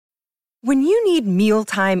When you need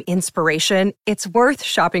mealtime inspiration, it's worth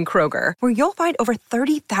shopping Kroger, where you'll find over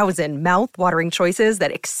 30,000 mouth-watering choices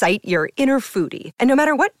that excite your inner foodie. And no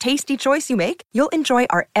matter what tasty choice you make, you'll enjoy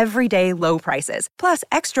our everyday low prices, plus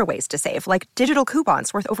extra ways to save, like digital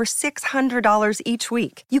coupons worth over $600 each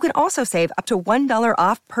week. You can also save up to $1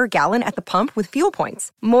 off per gallon at the pump with fuel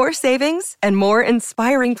points. More savings and more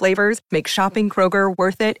inspiring flavors make shopping Kroger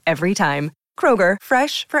worth it every time. Kroger,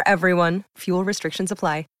 fresh for everyone. Fuel restrictions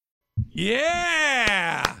apply.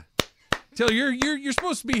 Yeah. Till you're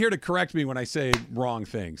supposed to be here to correct me when I say wrong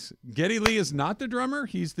things. Geddy Lee is not the drummer.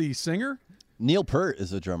 He's the singer. Neil Peart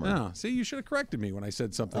is the drummer. Oh, see, you should have corrected me when I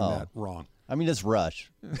said something that wrong. I mean, it's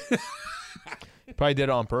Rush. Probably did it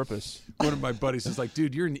on purpose. One of my buddies is like,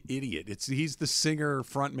 dude, you're an idiot. He's the singer,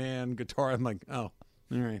 front man, guitar. I'm like, oh, all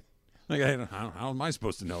right. Like, how am I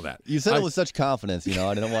supposed to know that? You said it with such confidence,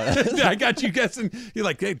 I didn't want to. I got you guessing. You're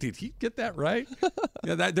like, hey, did he get that right?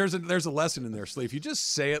 Yeah, there's a lesson in there, Slee. If you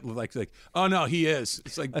just say it like, oh no, he is.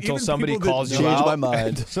 It's like until somebody calls you out. My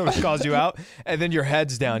mind. Somebody calls you out, and then your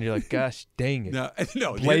head's down. You're like, gosh, dang it.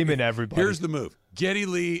 No, blaming everybody. Here's the move. Geddy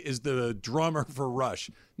Lee is the drummer for Rush.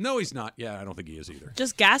 No, he's not. Yeah, I don't think he is either.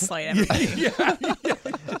 Just gaslight everybody.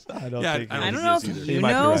 I don't think. I don't know if you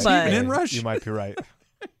know, but even in Rush, you might be right.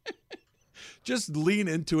 Just lean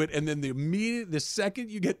into it, and then the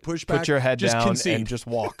second you get pushback, put your head just down concede. and just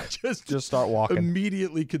walk. just start walking.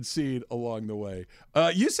 Immediately concede along the way.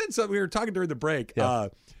 You said something. We were talking during the break. Yeah.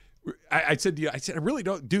 I said to you, I really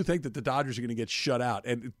do think that the Dodgers are going to get shut out.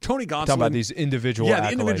 And Tony Gonsolin, talking about these individual, the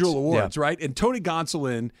accolades. individual awards, yeah. right? And Tony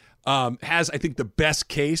Gonsolin has, I think, the best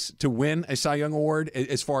case to win a Cy Young award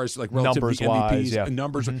as far as like relative to numbers-wise, MVPs,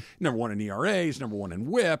 numbers. Mm-hmm. Number one in ERA, he's number one in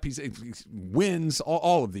WHIP. He wins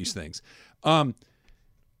all of these things.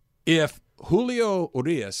 If Julio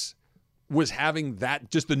Urias was having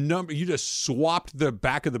that, just the number, you just swapped the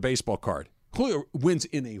back of the baseball card. Julio wins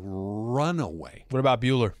in a runaway. What about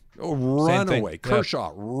Bueller? Runaway.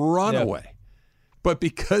 Kershaw, runaway. But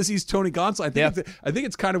because he's Tony Gonsolin, I think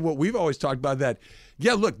it's kind of what we've always talked about, that,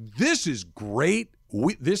 yeah, look, this is great.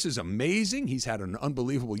 This is amazing. He's had an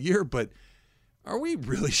unbelievable year, but are we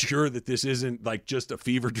really sure that this isn't like just a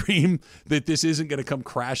fever dream, that this isn't going to come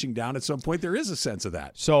crashing down at some point? There is a sense of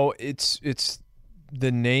that. So it's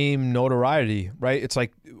the name notoriety, right? It's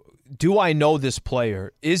like, do I know this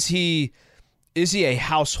player? Is he a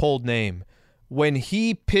household name? When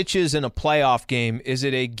he pitches in a playoff game, is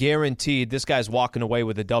it a guaranteed this guy's walking away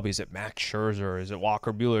with a W? Is it Max Scherzer? Is it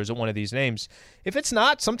Walker Buehler? Is it one of these names? If it's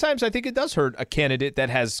not, sometimes I think it does hurt a candidate that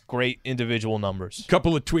has great individual numbers.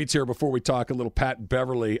 Couple of tweets here before we talk a little Pat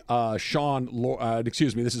Beverly. This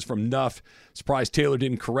is from Nuff. Surprised Taylor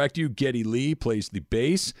didn't correct you. Geddy Lee plays the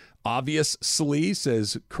bass. Obvious Slee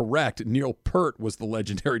says correct. Neil Peart was the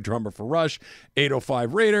legendary drummer for Rush.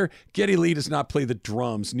 805 Raider. Geddy Lee does not play the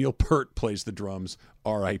drums. Neil Peart plays the drums.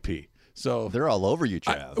 R.I.P. So they're all over you,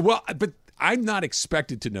 Trav. But I'm not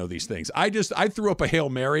expected to know these things. I threw up a Hail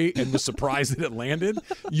Mary and was surprised that it landed.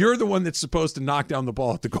 You're the one that's supposed to knock down the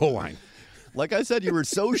ball at the goal line. Like I said, you were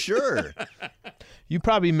so sure. You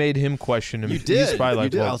probably made him question him. You did. He's probably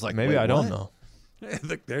like, well, I was like, maybe I don't know.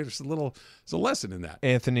 There's a lesson in that.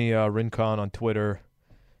 Anthony Rincon on Twitter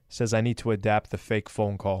says, I need to adapt the fake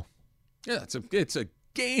phone call. Yeah, it's a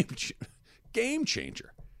game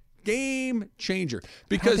changer. Game changer.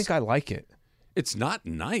 Because I don't think I like it. It's not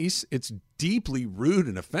nice. It's deeply rude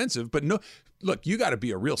and offensive. But no, look, you got to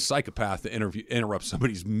be a real psychopath to interrupt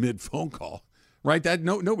somebody's mid phone call, right?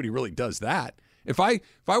 Nobody really does that. If I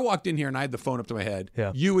walked in here and I had the phone up to my head,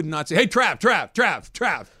 you would not say, "Hey,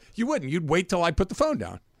 Trav." You wouldn't. You'd wait till I put the phone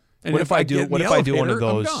down. And What if I do one of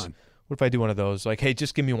those? I'm gone. What if I do one of those? Like, hey,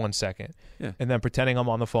 just give me 1 second. Yeah. And then pretending I'm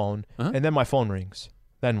on the phone, and then my phone rings.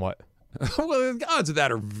 Then what? Well, the odds of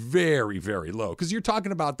that are very, very low because you're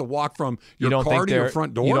talking about the walk from your car to your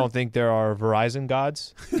front door. You don't think there are Verizon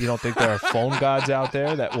gods? You don't think there are phone gods out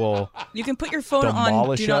there that will You can put your phone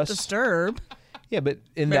on Do Not Disturb. Yeah, but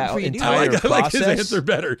in that I entire process, like his answer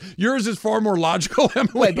better. Yours is far more logical,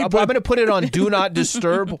 Emily. Wait, I'm going to put it on Do Not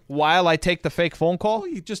Disturb while I take the fake phone call? Well,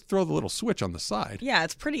 you just throw the little switch on the side. Yeah,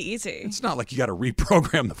 it's pretty easy. It's not like you got to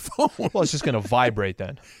reprogram the phone. Well, it's just going to vibrate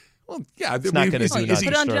then. Well, yeah, it's not going to do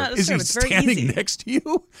not Is he it's very standing easy. next to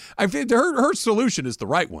you? I think her solution is the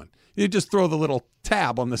right one. You just throw the little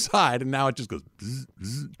tab on the side, and now it just goes.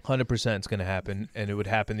 100% it's going to happen, and it would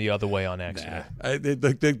happen the other way on accident.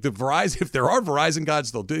 The Verizon, if there are Verizon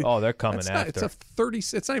gods, they'll do. Oh, they're coming after. It's a 30.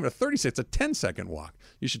 It's not even a 30. It's a 10-second walk.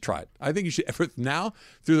 You should try it. I think you should. Now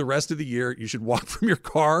through the rest of the year, you should walk from your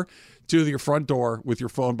car to your front door with your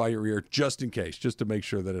phone by your ear just in case, just to make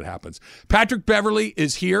sure that it happens. Patrick Beverley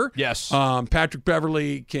is here. Yes. Patrick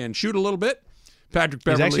Beverley can shoot a little bit. Patrick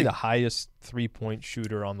Beverley. He's actually the highest three-point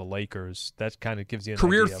shooter on the Lakers. That kind of gives you an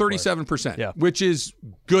career idea 37%, which is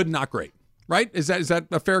good, not great. Right? Is that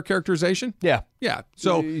a fair characterization? Yeah. Yeah.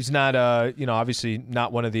 So he's not obviously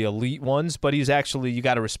not one of the elite ones, but he's actually, you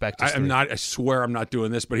got to respect his three. I swear I'm not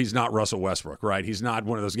doing this, but he's not Russell Westbrook, right? He's not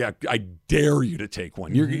one of those guys. I dare you to take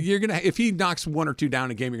one. You're going to, if he knocks one or two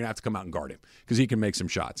down a game, you're going to have to come out and guard him because he can make some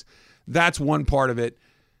shots. That's one part of it.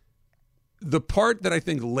 The part that I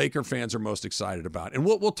think Laker fans are most excited about, and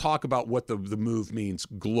we'll talk about what the move means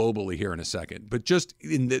globally here in a second, but just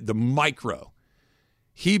in the micro,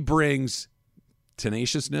 he brings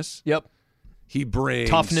tenaciousness. Yep. He brings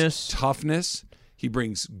toughness. He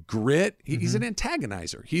brings grit. He's an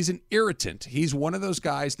antagonizer. He's an irritant. He's one of those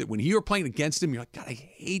guys that when you're playing against him, you're like, God, I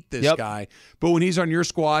hate this guy. But when he's on your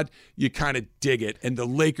squad, you kind of dig it. And the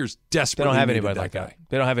Lakers desperately needed that guy.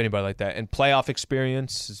 They don't have anybody like that. And playoff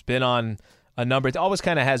experience has been on a number. It always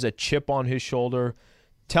kind of has a chip on his shoulder.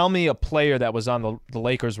 Tell me a player that was on the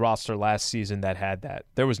Lakers roster last season that had that.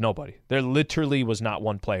 There was nobody. There literally was not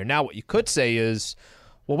one player. Now, what you could say is,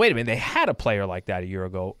 well, wait a minute. They had a player like that a year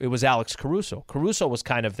ago. It was Alex Caruso. Caruso was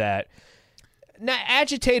kind of that. Now,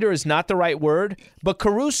 agitator is not the right word, but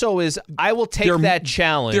Caruso is, I will take that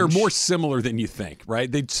challenge. They're more similar than you think, right?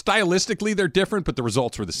 Stylistically, they're different, but the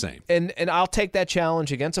results were the same. And I'll take that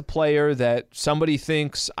challenge against a player that somebody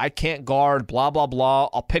thinks I can't guard, blah, blah, blah.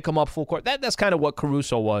 I'll pick him up full court. That's kind of what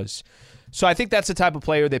Caruso was. So I think that's the type of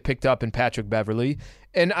player they picked up in Patrick Beverley.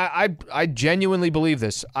 And I genuinely believe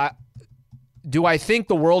this. Do I think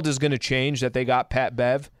the world is going to change that they got Pat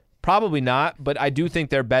Bev? Probably not, but I do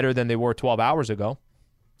think they're better than they were 12 hours ago.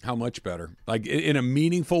 How much better? Like in a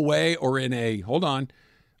meaningful way or in a,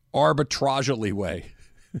 arbitragely way?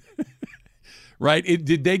 Right?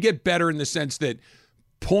 Did they get better in the sense that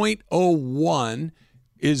 0.01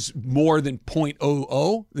 is more than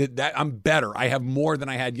 0.00? That I'm better. I have more than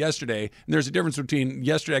I had yesterday. And there's a difference between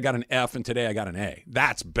yesterday I got an F and today I got an A.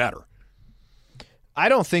 That's better. I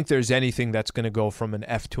don't think there's anything that's going to go from an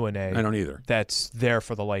F to an A. I don't either. That's there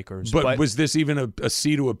for the Lakers. But was this even a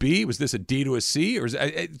C to a B? Was this a D to a C? Or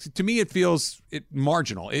to me, it feels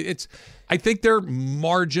marginal. I think they're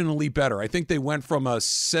marginally better. I think they went from a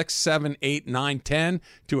 6, 7, 8, 9, 10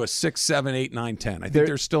 to a 6, 7, 8, 9, 10. I think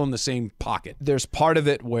they're still in the same pocket. There's part of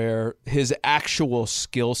it where his actual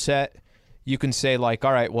skill set, you can say like,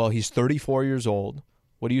 all right, well, he's 34 years old.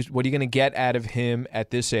 What are you going to get out of him at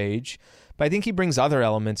this age? But I think he brings other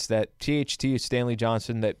elements that THT, Stanley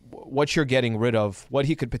Johnson, that what you're getting rid of, what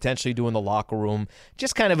he could potentially do in the locker room,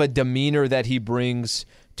 just kind of a demeanor that he brings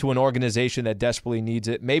to an organization that desperately needs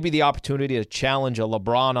it. Maybe the opportunity to challenge a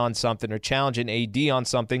LeBron on something or challenge an AD on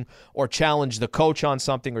something or challenge the coach on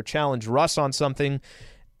something or challenge Russ on something.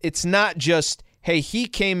 It's not just, hey, he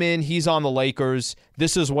came in, he's on the Lakers,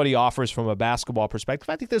 this is what he offers from a basketball perspective.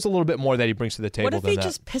 I think there's a little bit more that he brings to the table than that. What if he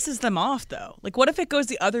just pisses them off, though? Like, what if it goes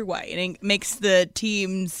the other way and it makes the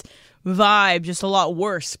team's vibe just a lot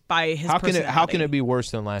worse by his personality? How can it be worse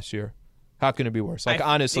than last year? How can it be worse? Like,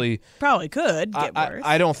 honestly, it probably could get worse.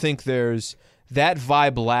 I don't think there's – that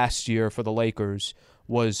vibe last year for the Lakers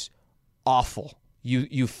was awful.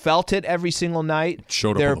 You felt it every single night.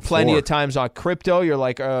 There are plenty of times on crypto. You're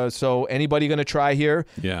like, so anybody going to try here?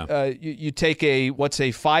 Yeah. You take a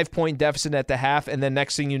 5-point deficit at the half, and then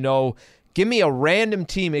next thing you know, give me a random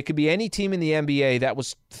team. It could be any team in the NBA that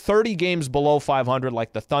was 30 games below 500,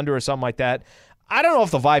 like the Thunder or something like that. I don't know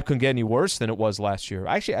if the vibe can get any worse than it was last year.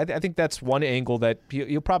 Actually, I think that's one angle that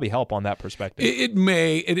you'll probably help on that perspective. It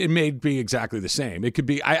may be exactly the same. It could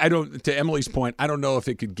be. I don't. To Emily's point, I don't know if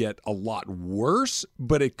it could get a lot worse,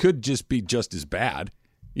 but it could just be just as bad.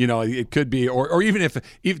 It could be, or even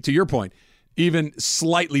to your point, even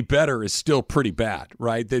slightly better is still pretty bad,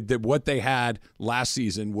 right? That what they had last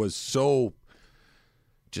season was so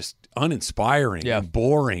just uninspiring and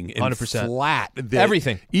boring and 100%. Flat.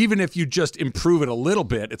 Everything. Even if you just improve it a little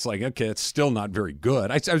bit, it's like, okay, it's still not very good.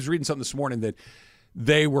 I was reading something this morning that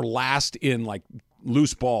they were last in like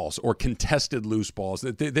loose balls or contested loose balls.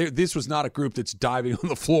 This was not a group that's diving on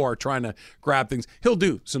the floor trying to grab things. He'll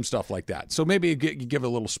do some stuff like that. So maybe you give it a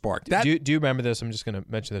little spark. Do you remember this? I'm just going to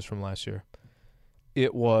mention this from last year.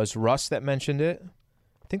 It was Russ that mentioned it.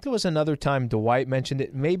 I think there was another time Dwight mentioned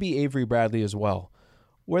it, maybe Avery Bradley as well,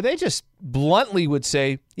 where they just bluntly would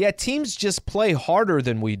say, yeah, teams just play harder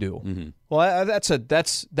than we do. Mm-hmm. Well,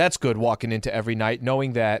 that's good walking into every night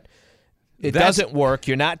knowing that it doesn't work.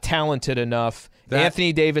 You're not talented enough.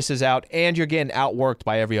 Anthony Davis is out, and you're getting outworked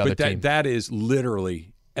by every other team. That is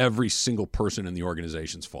literally every single person in the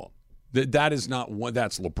organization's fault. That is not one.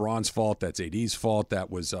 That's LeBron's fault. That's AD's fault. That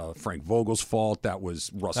was Frank Vogel's fault. That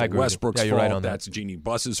was Russell Westbrook's fault. Right that's Jeannie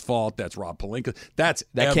Buss's fault. That's Rob Pelinka. That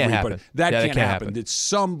everybody. Can't happen. That can't happen. That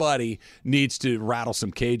somebody needs to rattle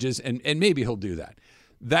some cages, and maybe he'll do that.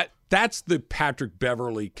 That's the Patrick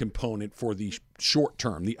Beverley component for the short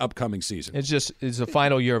term, the upcoming season. It's the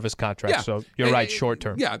final year of his contract, so you're right, short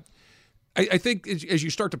term. Yeah. I think as you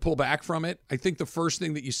start to pull back from it, I think the first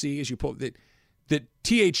thing that you see is that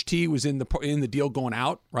THT was in the deal going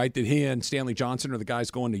out, right? That he and Stanley Johnson are the guys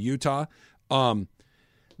going to Utah.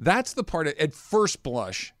 That's the part at first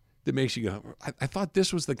blush that makes you go, I thought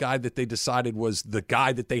this was the guy that they decided was the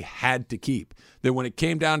guy that they had to keep. That when it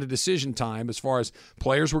came down to decision time, as far as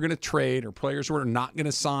players were going to trade or players were not going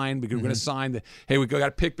to sign, because we're going to sign we got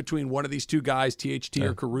to pick between one of these two guys, THT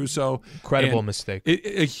or Caruso. Incredible mistake.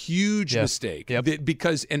 A huge mistake. Yep.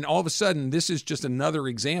 Because all of a sudden, this is just another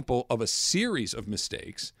example of a series of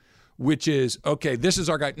mistakes, which is, okay, this is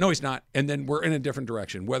our guy. No, he's not. And then we're in a different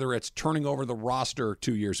direction, whether it's turning over the roster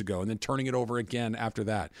 2 years ago and then turning it over again after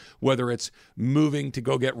that, whether it's moving to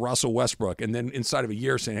go get Russell Westbrook and then inside of a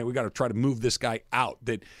year saying, hey, we got to try to move this guy out.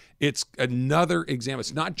 That it's another example.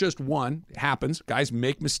 It's not just one. It happens. Guys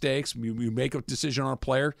make mistakes. You make a decision on a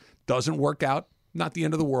player, doesn't work out. Not the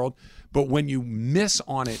end of the world, but when you miss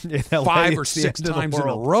on it 5 or 6 times in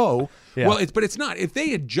a row, but it's not. If they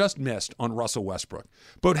had just missed on Russell Westbrook,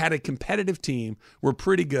 but had a competitive team, were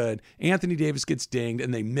pretty good. Anthony Davis gets dinged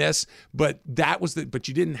and they miss, but but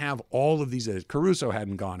you didn't have all of these. Caruso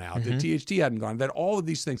hadn't gone out, the THT hadn't gone. That all of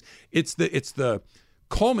these things. It's the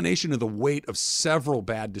culmination of the weight of several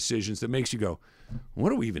bad decisions that makes you go,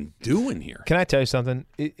 what are we even doing here? Can I tell you something?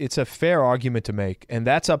 It's a fair argument to make, and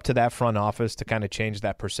that's up to that front office to kind of change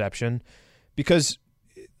that perception. Because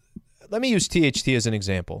let me use THT as an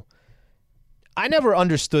example. I never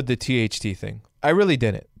understood the THT thing. I really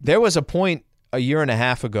didn't. There was a point a year and a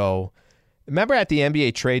half ago. Remember at the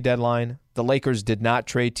NBA trade deadline, the Lakers did not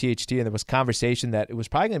trade THT, and there was conversation that it was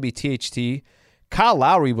probably going to be THT. Kyle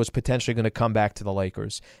Lowry was potentially going to come back to the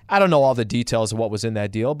Lakers. I don't know all the details of what was in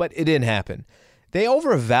that deal, but it didn't happen. They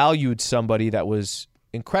overvalued somebody that was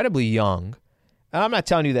incredibly young. And I'm not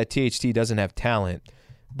telling you that THT doesn't have talent,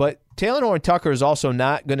 but Talen Horton-Tucker is also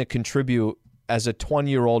not going to contribute as a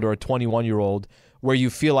 20-year-old or a 21-year-old where you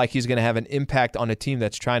feel like he's going to have an impact on a team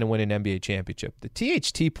that's trying to win an NBA championship. The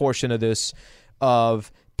THT portion of this,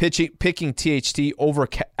 of picking THT over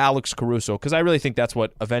Alex Caruso, because I really think that's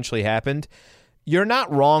what eventually happened. You're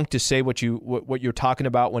not wrong to say what you're talking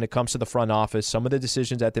about when it comes to the front office, some of the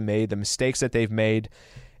decisions that they made, the mistakes that they've made,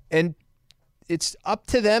 and it's up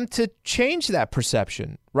to them to change that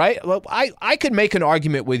perception, right? I could make an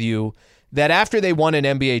argument with you that after they won an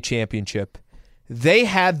NBA championship, they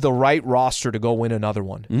had the right roster to go win another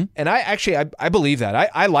one. Mm-hmm. And I believe that.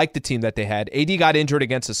 I like the team that they had. AD got injured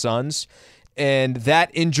against the Suns, and that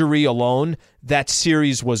injury alone, that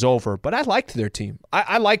series was over. But I liked their team.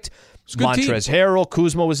 I liked Montrezl Harrell,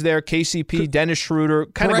 Kuzma was there, KCP, Dennis Schroeder.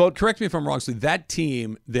 Correct me if I'm wrong, so that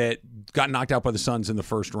team that got knocked out by the Suns in the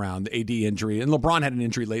first round, the AD injury, and LeBron had an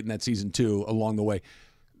injury late in that season too along the way.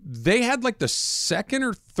 They had like the second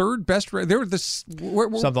or third best record. They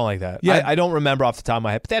were something like that. Yeah, I don't remember off the top of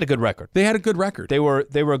my head, but they had a good record. They had a good record. They were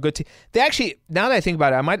a good team. They actually, now that I think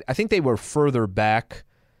about it, I think they were further back.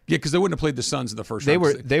 Yeah, because they wouldn't have played the Suns in the first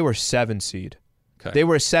round. They were 7 seed. Okay. They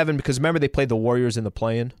were 7 because remember they played the Warriors in the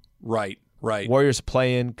play-in. Right. Warriors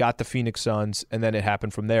play-in, got the Phoenix Suns, and then it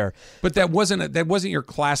happened from there. But that wasn't your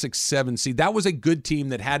classic 7 seed. That was a good team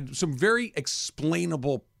that had some very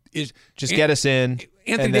explainable. Get us in.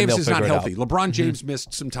 Anthony Davis is not healthy. LeBron James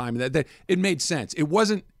missed some time. That it made sense. It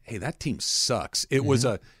wasn't, hey, that team sucks. It was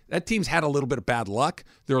that team's had a little bit of bad luck.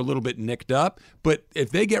 They're a little bit nicked up. But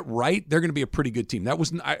if they get right, they're going to be a pretty good team. That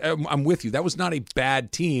was I'm with you. That was not a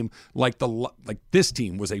bad team like this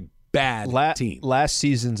team was a bad team. Last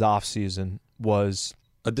season's offseason was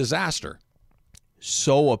a disaster.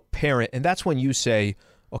 So apparent. And that's when you say,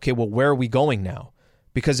 okay, well, where are we going now?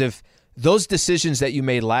 Because if those decisions that you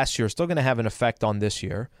made last year are still going to have an effect on this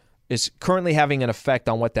year, it's currently having an effect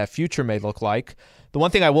on what that future may look like. The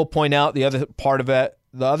one thing I will point out, the other part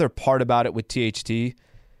about it with THT,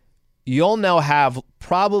 you'll now have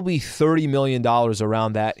probably $30 million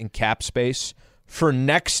around that in cap space for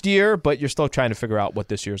next year, but you're still trying to figure out what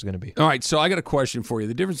this year is going to be. All right, so I got a question for you.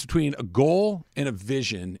 The difference between a goal and a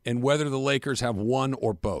vision and whether the Lakers have one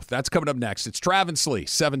or both. That's coming up next. It's Travis Lee,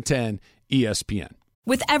 710 ESPN.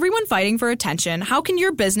 With everyone fighting for attention, how can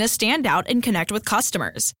your business stand out and connect with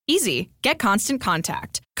customers? Easy. Get Constant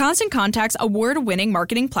Contact. Constant Contact's award-winning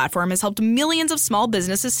marketing platform has helped millions of small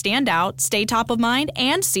businesses stand out, stay top of mind,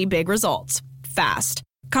 and see big results fast.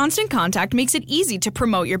 Constant Contact makes it easy to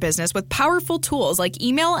promote your business with powerful tools like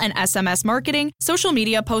email and SMS marketing, social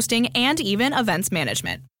media posting, and even events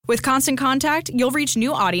management. With Constant Contact, you'll reach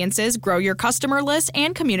new audiences, grow your customer list,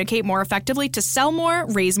 and communicate more effectively to sell more,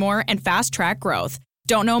 raise more, and fast-track growth.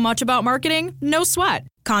 Don't know much about marketing? No sweat.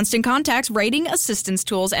 Constant Contact's writing assistance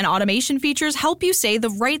tools and automation features help you say the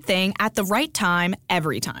right thing at the right time,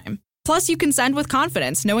 every time. Plus, you can send with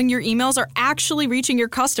confidence, knowing your emails are actually reaching your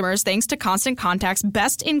customers thanks to Constant Contact's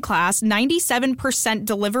best-in-class 97%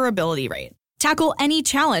 deliverability rate. Tackle any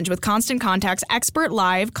challenge with Constant Contact's expert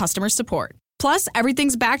live customer support. Plus,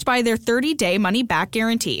 everything's backed by their 30-day money-back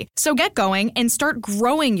guarantee. So get going and start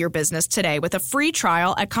growing your business today with a free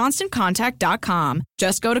trial at ConstantContact.com.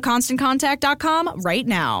 Just go to ConstantContact.com right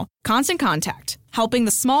now. Constant Contact, helping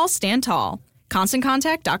the small stand tall.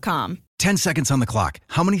 ConstantContact.com. 10 seconds on the clock.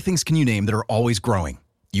 How many things can you name that are always growing?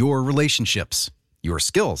 Your relationships, your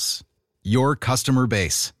skills, your customer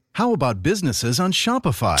base. How about businesses on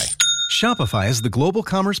Shopify? Shopify is the global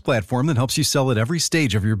commerce platform that helps you sell at every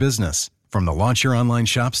stage of your business. From the launch your online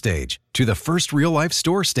shop stage, to the first real-life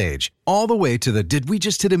store stage, all the way to the did we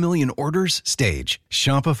just hit a million orders stage,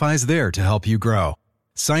 Shopify's there to help you grow.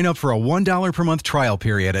 Sign up for a $1 per month trial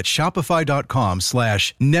period at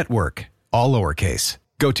shopify.com/network, all lowercase.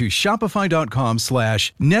 Go to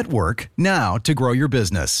shopify.com/network now to grow your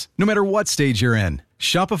business, no matter what stage you're in.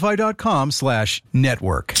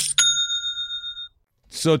 Shopify.com/network.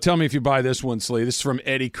 So tell me if you buy this one, Slee. This is from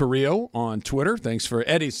Eddie Carrillo on Twitter. Thanks for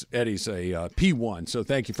Eddie's a P1, so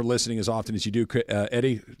thank you for listening as often as you do,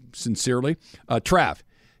 Eddie, sincerely. Trav,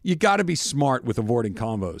 you got to be smart with avoiding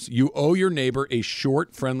convos. You owe your neighbor a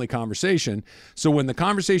short, friendly conversation, so when the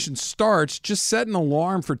conversation starts, just set an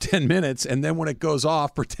alarm for 10 minutes, and then when it goes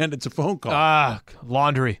off, pretend it's a phone call.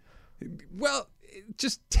 Laundry. Well,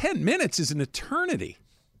 just 10 minutes is an eternity.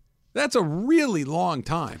 That's a really long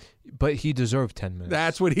time. But he deserved 10 minutes.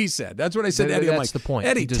 That's what he said. That's what I said, Eddie. That's I'm like, the point.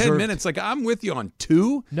 Eddie, 10 minutes. Like, I'm with you on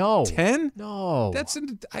 2. No. 10? No.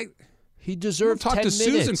 He deserved 10 minutes. Talk to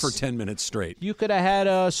Susan for 10 minutes straight. You could have had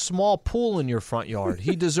a small pool in your front yard.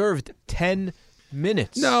 He deserved 10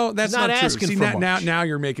 minutes. No, that's not true. Asking See, for much. now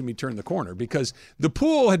you're making me turn the corner because the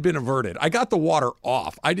pool had been averted. I got the water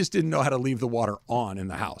off. I just didn't know how to leave the water on in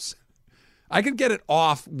the house. I could get it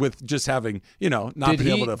off with just having, not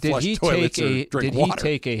being able to flush toilets or drink water. Did he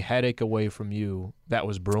take a headache away from you that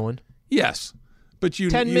was brewing? Yes. But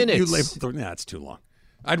 10 minutes. It's too long.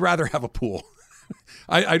 I'd rather have a pool.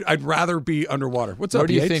 I'd rather be underwater. What's up,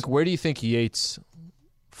 Yates? Where do you think Yates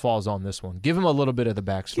falls on this one? Give him a little bit of the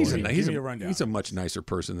backstory. He's a much nicer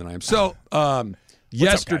person than I am. So,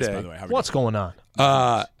 yesterday, guys, by the way? What's going on?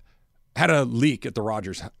 Had a leak at the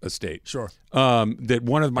Rogers estate. Sure. That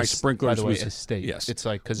one of my sprinklers by the way, was estate. Yes. It's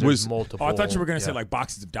like because there's multiple. Oh, I thought you were going to say like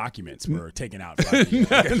boxes of documents were taken out.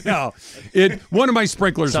 No. One of my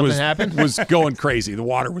sprinklers happened? was going crazy. The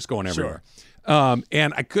water was going everywhere. Sure.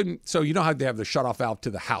 And I couldn't. So you know how they have the shutoff valve to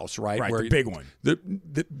the house, right? Right. Where the big one.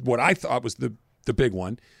 What I thought was the big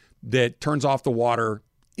one that turns off the water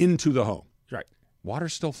into the home. Right.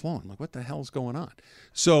 Water's still flowing. I'm like, what the hell's going on?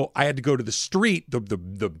 So I had to go to the street, the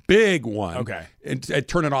big one, okay, and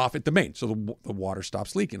turn it off at the main, so the water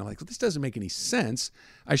stops leaking. I'm like, well, this doesn't make any sense.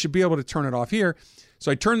 I should be able to turn it off here.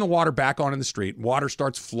 So I turn the water back on in the street. Water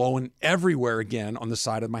starts flowing everywhere again on the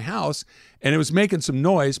side of my house, and it was making some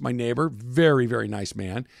noise. My neighbor, very, very nice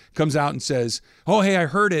man, comes out and says, oh, hey, I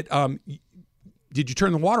heard it. Did you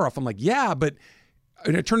turn the water off? I'm like, yeah, but...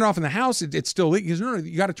 And I turned it off in the house. It's still leaking. He goes, no,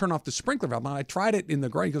 you got to turn off the sprinkler valve. Now, I tried it in the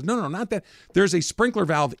ground. He goes, no, not that. There's a sprinkler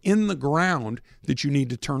valve in the ground that you need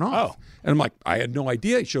to turn off. Oh. And I'm like, I had no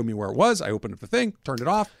idea. He showed me where it was. I opened up the thing, turned it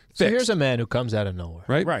off. So fixed. here's a man who comes out of nowhere.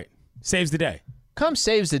 Right. Saves the day.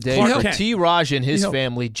 Saves the day Clark for Kent. T. Raj and his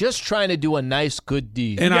family, just trying to do a nice, good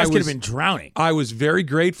deed. And You guys I could was have been drowning. I was very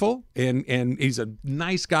grateful, and he's a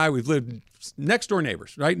nice guy. We've lived next door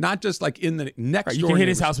neighbors, right? Not just like in the next Right, door. you can hit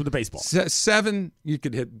his neighbors. house with a baseball. 7, you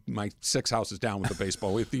could hit my 6 houses down with a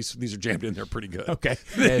baseball. These are jammed in there pretty good. Okay.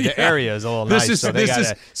 The area is a little nice, so they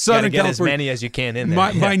gotta Southern get as California. many as you can in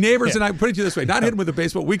there. My neighbors and I, put it to you this way, not hit them with a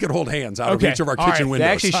baseball, we could hold hands out of each of our All kitchen right. windows.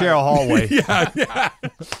 They actually share a hallway. yeah.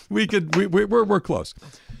 We're close.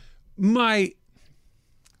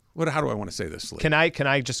 How do I want to say this, Slee? Can I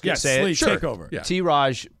just Yes, say Slee, it? Sure. take over. Yeah. T.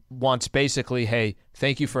 Raj wants basically, hey,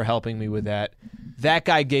 thank you for helping me with that. That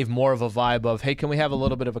guy gave more of a vibe of, hey, can we have a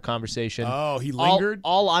little bit of a conversation? Oh, he lingered?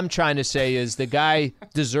 All I'm trying to say is the guy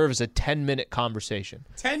deserves a 10-minute conversation.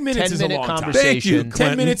 10 minutes is a 10-minute long time. conversation. Thank you,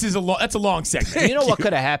 10 minutes is that's a long segment. You know what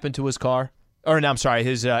could have happened to his car? Or no, I'm sorry,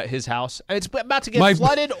 his house. It's about to get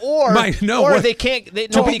flooded, or they can't.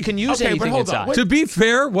 Nobody can use anything inside. To be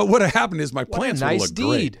fair, what would have happened is my plants would nice look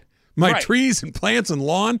great. deed. My trees and plants and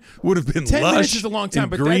lawn would have been 10 lush minutes is a long time,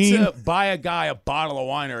 and but green. that's buy a guy a bottle of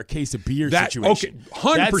wine or a case of beer situation. Okay,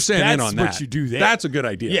 100% in on that. That's what you do there. That's a good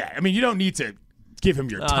idea. Yeah, I mean, you don't need to give him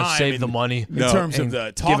your time. Save the money. In terms of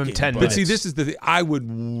the talking. Give him 10 But minutes. see, this is the thing. I would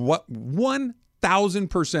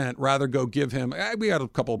 1,000% rather go give him. We got a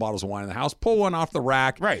couple of bottles of wine in the house. Pull one off the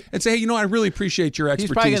rack, right, and say, hey, I really appreciate your expertise.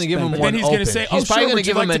 He's probably going to give him one. Then he's going to say, he's probably going to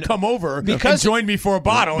give him to come over and join me for a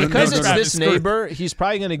bottle. Because it's this neighbor, he's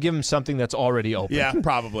probably going to give him something that's already open. Yeah,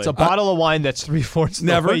 probably. It's a bottle of wine that's 3/4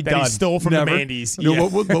 the way done. That he stole from the Mandy's. No, Yeah.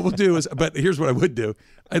 what we'll do is, but here's what I would do.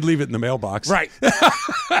 I'd leave it in the mailbox. Right.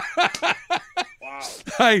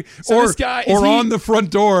 Or on the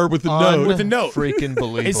front door with the note. With a note. Freaking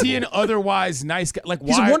believable. Is he an otherwise nice guy? Like,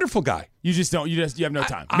 he's a wonderful guy. You just don't. You have no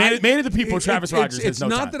time. Man of the people, Travis Rogers has no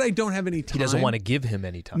time. It's not that I don't have any time. He doesn't want to give him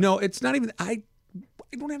any time. No, it's not even. I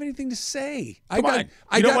don't have anything to say. Come on.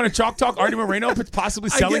 You don't want to chalk talk Artie Moreno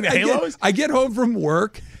possibly selling the Halos? I get home from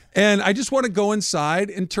work. And I just want to go inside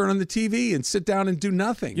and turn on the TV and sit down and do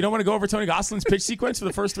nothing. You don't want to go over Tony Gosselin's pitch sequence for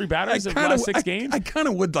the first 3 batters of the last 6 games? I kind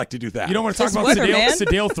of would like to do that. You don't want to talk about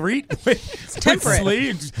Sadale Threet with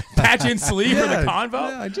Slee, patch in Slee for the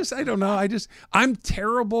convo? Yeah, I don't know. I'm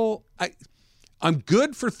terrible. I'm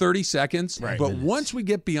good for 30 seconds, but once we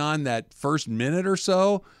get beyond that first minute or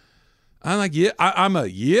so, I'm like, I'm a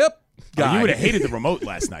yip. Oh, you would have hated the remote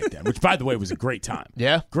last night then, which, by the way, was a great time.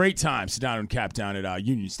 Yeah. Great time. Sit down and cap down at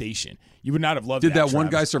Union Station. You would not have loved Did that one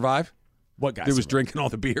Travis. guy survive? What guy That was drinking all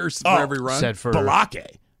the beers for every run?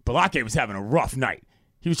 Balake. Balake was having a rough night.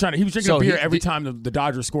 He was drinking a beer every time the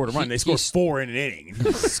Dodgers scored a run. They scored 4 in an inning.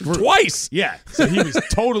 Twice. Yeah. So he was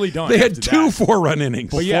totally done. They had 2 4-run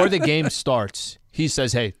innings. Before the game starts, he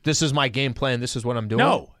says, hey, this is my game plan. This is what I'm doing.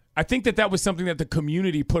 No. I think that was something that the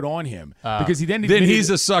community put on him because he then he's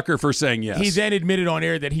a sucker for saying yes. He then admitted on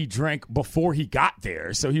air that he drank before he got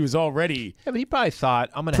there, so he was already. Yeah, but he probably thought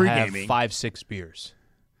I'm going to have 5-6 beers.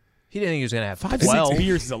 He didn't think he was going to have 12. 5-6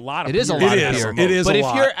 beers is a lot of. It is a lot of beers. It is. But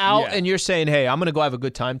if you're out and you're saying, "Hey, I'm going to go have a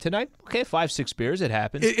good time tonight," okay, 5-6 beers, it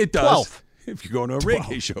happens. It does. 12. If you're going to a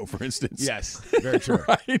reggae show, for instance. Yes, very true.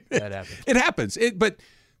 Right? That happens. It happens. But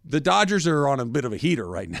the Dodgers are on a bit of a heater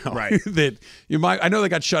right now. Right. That you might. I know they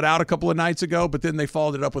got shut out a couple of nights ago, but then they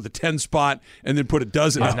followed it up with a 10 spot and then put a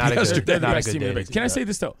dozen up yesterday. They're the best team in the base. Can I say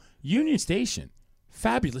this though? Union Station,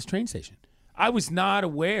 fabulous train station. I was not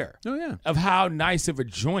aware of how nice of a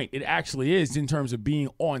joint it actually is in terms of being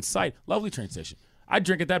on site. Lovely train station. I'd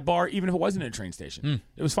drink at that bar even if it wasn't a train station.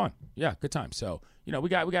 It was fun. Yeah, good time. So, we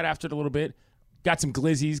got after it a little bit. Got some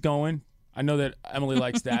glizzies going. I know that Emily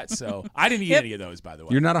likes that, so I didn't eat any of those, by the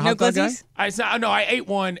way. You're not a hot dog guy? I ate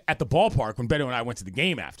one at the ballpark when Beto and I went to the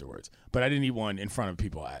game afterwards, but I didn't eat one in front of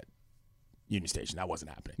people at Union Station. That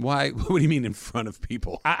wasn't happening. Why? What do you mean in front of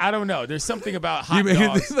people? I don't know. There's something about hot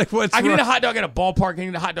dogs. Like, what's I can wrong? eat a hot dog at a ballpark. I can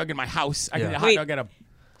eat a hot dog in my house. I can eat a hot dog at a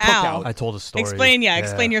cookout. I told a story.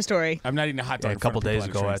 Explain your story. I'm not eating a hot dog a in front couple of people days at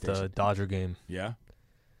a ago train at the station. Dodger game. Yeah?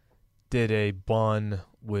 Did a bun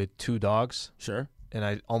with 2 dogs. Sure. And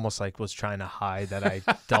I almost was trying to hide that I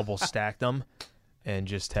double stacked them and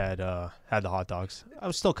just had the hot dogs. I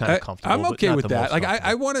was still kind of comfortable. I'm but okay not with the that. most Like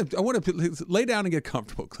I want to lay down and get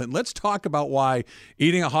comfortable, Clint. Let's talk about why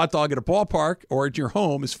eating a hot dog at a ballpark or at your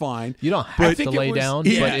home is fine. You don't have to lay down,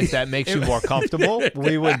 but if that makes you more comfortable,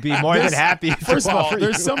 we would be more than happy. First of all,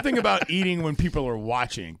 there's something about eating when people are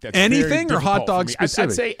watching. That's anything very or hot difficult dog for me.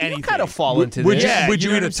 specific? I'd say anything. You kind of fall into Would this. you know eat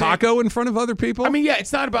what a I'm saying? taco in front of other people? I mean, yeah,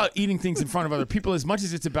 it's not about eating things in front of other people as much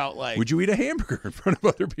as it's about like. Would you eat a hamburger in front of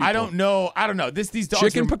other people? I don't know. These dogs.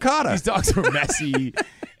 Chicken piccata. These dogs were messy,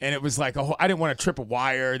 and it was like I didn't want to trip a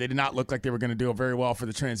wire. They did not look like they were going to do very well for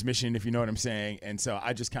the transmission, if you know what I'm saying. And so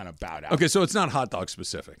I just kind of bowed out. Okay, so it's not hot dog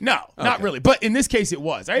specific. No, not really. But in this case, it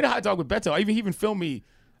was. I ate a hot dog with Beto. He even filmed me.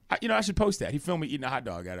 I should post that. He filmed me eating a hot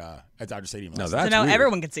dog at Dodger Stadium. No, last that's So now weird.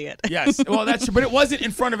 everyone can see it. Yes, well, that's true. But it wasn't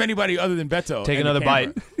in front of anybody other than Beto. Take and the another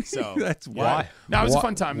camera. bite. So That's yeah. why. No, it was a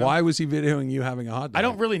fun time. Though. Why was he videoing you having a hot dog? I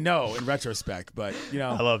don't really know in retrospect, but I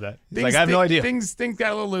love that. Things, I have no idea. Things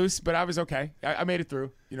got a little loose, but I was okay. I made it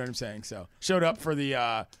through. You know what I'm saying? So showed up for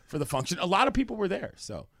the function. A lot of people were there,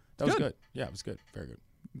 so that was good. Yeah, it was good. Very good.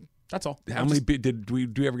 That's all. How many do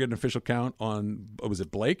we ever get an official count on? Was it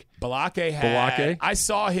Blake? Balake had. Balake? I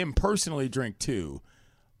saw him personally drink 2,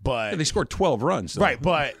 But Yeah, they scored 12 runs. So. Right,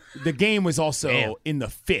 but the game was also in the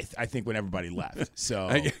 5th, I think, when everybody left. So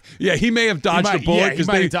yeah, he may have dodged a bullet because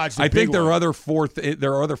I think their other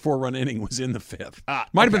 4-run inning was in the 5th.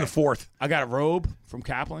 Might have been the 4th. I got a robe from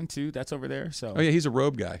Kaplan too. That's over there. So yeah, he's a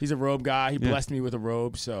robe guy. He's a robe guy. He blessed me with a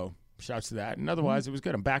robe. So shouts to that. And otherwise, it was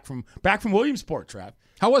good. I'm back from Williamsport, Trav.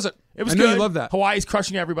 How was it? It was I good. know you love that. Hawaii's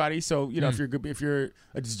crushing everybody. So if you're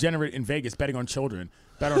a degenerate in Vegas betting on children,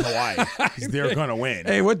 bet on Hawaii because they're gonna win.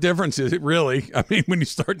 Hey, what difference is it really? I mean, when you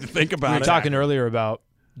start to think about it. We were talking earlier about.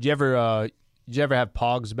 Did you ever have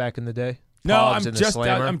Pogs back in the day? No, Pogs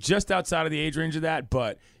I'm just outside of the age range of that.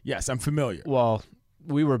 But yes, I'm familiar. Well,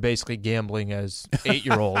 we were basically gambling as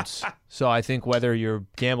 8-year-olds. So I think whether you're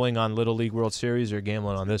gambling on Little League World Series or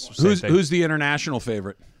gambling on this, who's the international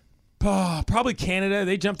favorite? Probably Canada.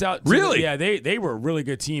 They jumped out. Really? They were a really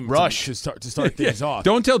good team. Rush to start things off.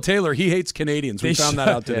 Don't tell Taylor he hates Canadians. We found that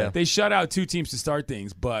out today. They shut out 2 teams to start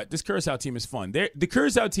things, but this Curaçao team is fun. The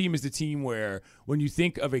Curaçao team is the team where when you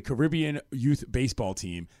think of a Caribbean youth baseball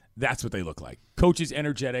team, that's what they look like. Coaches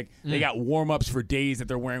energetic. They got warm-ups for days that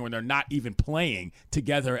they're wearing when they're not even playing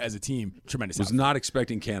together as a team. Tremendous. Was not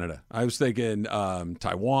expecting Canada. I was thinking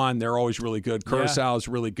Taiwan. They're always really good. Curacao is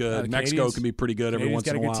really good. Mexico can be pretty good every once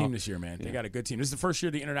in a while. They got a good team this year, man. Yeah. They got a good team. This is the first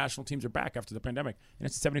year the international teams are back after the pandemic, and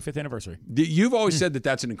it's the 75th anniversary. You've always said that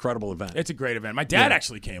that's an incredible event. It's a great event. My dad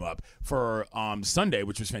actually came up for Sunday,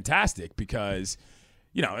 which was fantastic because,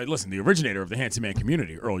 listen, the originator of the Handsome Man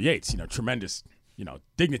community, Earl Yates, tremendous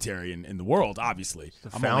dignitary in the world, obviously.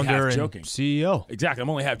 The founder and CEO. Exactly.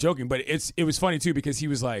 I'm only half joking, but it was funny, too, because he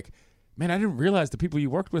was like, man, I didn't realize the people you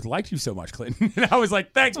worked with liked you so much, Clinton. And I was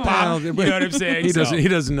like, thanks, Pop. You know what I'm saying? He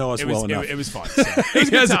doesn't know us well enough. It was fun. So it was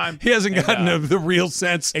a good time. He hasn't gotten the real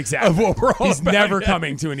sense of what we're all He's about. never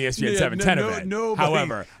coming to an ESPN 710 event.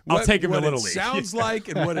 However, I'll take him to Little League. What it sounds like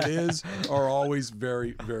and what it is are always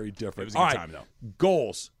very, very different. It was a good time, though.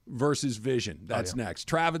 Goals versus vision. That's next.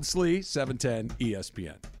 Travis Lee, 710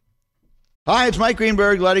 ESPN. Hi, it's Mike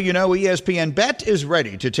Greenberg letting you know ESPN Bet is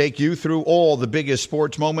ready to take you through all the biggest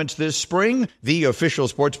sports moments this spring. The official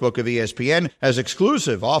sportsbook of ESPN has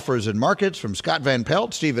exclusive offers and markets from Scott Van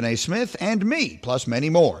Pelt, Stephen A. Smith, and me, plus many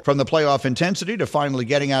more. From the playoff intensity to finally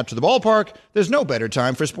getting out to the ballpark, there's no better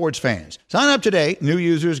time for sports fans. Sign up today. New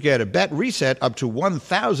users get a bet reset up to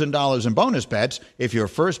 $1,000 in bonus bets if your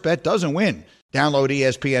first bet doesn't win. Download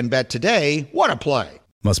ESPN Bet today. What a play.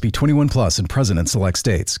 Must be 21 plus and present in select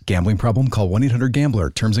states. Gambling problem? Call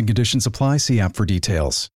 1-800-GAMBLER. Terms and conditions apply. See app for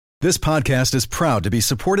details. This podcast is proud to be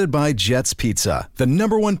supported by Jets Pizza, the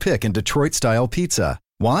 #1 pick in Detroit-style pizza.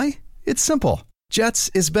 Why? It's simple.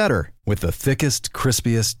 Jets is better. With the thickest,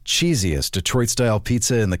 crispiest, cheesiest Detroit-style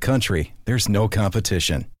pizza in the country, there's no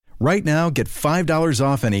competition. Right now, get $5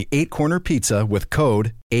 off any 8-corner pizza with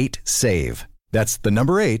code 8SAVE. That's the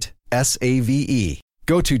number 8, S-A-V-E.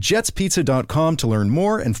 Go to jetspizza.com to learn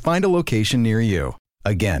more and find a location near you.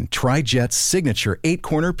 Again, try Jet's signature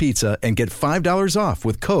 8-corner pizza and get $5 off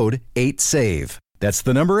with code 8SAVE. That's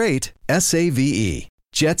the number 8, S-A-V-E.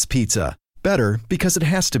 Jet's Pizza. Better because it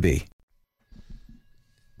has to be.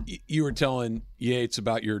 You were telling Yates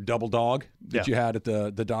about your double dog that you had at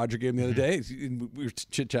the Dodger game the other day. We were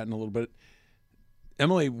chit-chatting a little bit.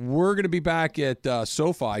 Emily, we're going to be back at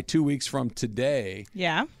SoFi 2 weeks from today.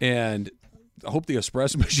 Yeah. And I hope the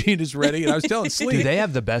espresso machine is ready. And I was telling Slee. Do they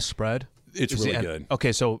have the best spread? It's really good.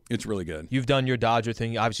 Okay, so it's really good. You've done your Dodger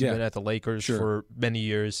thing. Obviously, you've been at the Lakers for many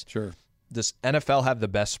years. Sure. Does NFL have the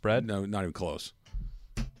best spread? No, not even close.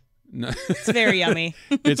 No. It's very yummy.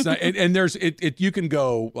 It's not, and there's it. You can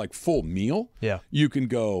go like full meal. Yeah. You can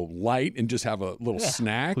go light and just have a little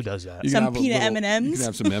snack. Who does that? Some peanut M&Ms. You can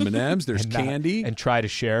have some M&Ms. There's candy and try to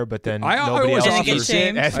share, but then I nobody always else offer. can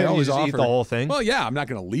sit. I always offer eat the whole thing. Well, yeah, I'm not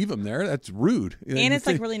going to leave them there. That's rude. And it's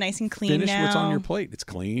like really nice and clean finish now. What's on your plate? It's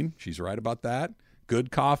clean. She's right about that.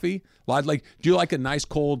 Good coffee. Do you like a nice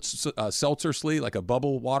cold seltzer Slee, like a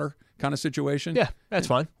bubble water kind of situation? Yeah, that's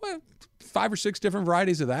fine. Well, 5 or 6 different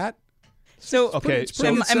varieties of that. So okay,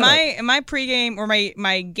 in my pregame or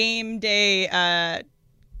my game day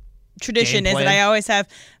tradition is that I always have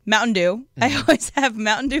Mountain Dew. Mm-hmm. I always have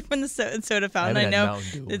Mountain Dew from the soda fountain. I know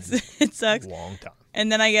it sucks. Long time.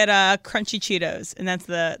 And then I get Crunchy Cheetos, and that's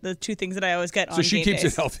the 2 things that I always get on game days. So she keeps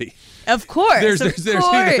it healthy. Of course. There's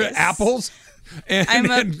either apples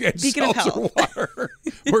and beacon of seltzer health. water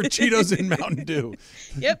or Cheetos and Mountain Dew.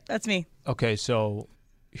 Yep, that's me. Okay, so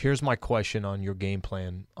here's my question on your game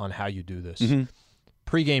plan on how you do this. Mm-hmm.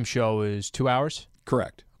 Pre-game show is 2 hours?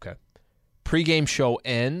 Correct. Okay. Pre-game show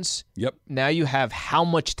ends. Yep. Now you have how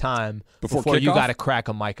much time before you got to crack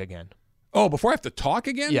a mic again? Oh, before I have to talk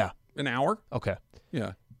again? Yeah. An hour? Okay.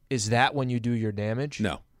 Yeah. Is that when you do your damage?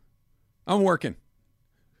 No. I'm working.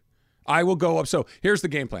 I will go up. So here's the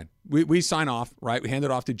game plan. We sign off, right? We hand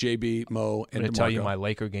it off to JB, Mo, and I'm going to tell you my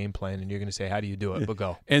Laker game plan, and you're going to say, how do you do it? But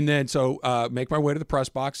go. And then make my way to the press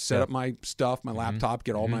box, set up my stuff, my laptop,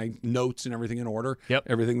 get all my notes and everything in order,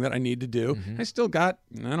 everything that I need to do. I still got,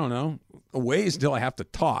 I don't know, a ways until I have to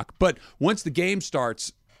talk. But once the game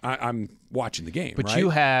starts, I'm watching the game. But right? you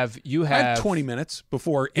have I have 20 minutes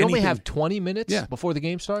before you anything. only have 20 minutes before the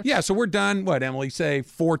game starts? Yeah, so we're done, what, Emily, say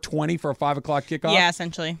 4:20 for a 5 o'clock kickoff? Yeah,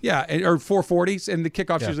 essentially. Yeah, or 4:40, and the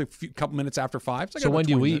kickoff's usually a couple minutes after 5. So when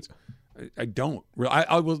do you eat? I don't.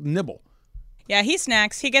 I will nibble. Yeah, he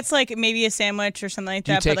snacks. He gets like maybe a sandwich or something like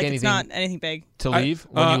that, but like it's not anything big. To leave?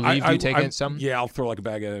 When you leave, do you take something? Yeah, I'll throw like a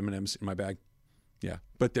bag of M&Ms in my bag. Yeah,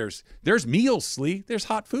 but there's meals, Slee. There's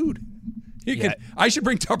hot food. I should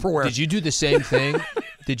bring Tupperware. Did you do the same thing?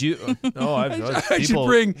 Did you? No, I should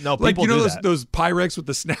bring those Pyrex with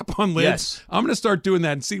the snap-on lids. Yes. I'm going to start doing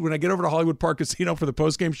that and see when I get over to Hollywood Park Casino for the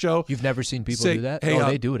post-game show. You've never seen people do that? Hey,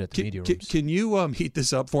 they do it at the media rooms. Can you heat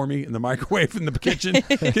this up for me in the microwave in the kitchen?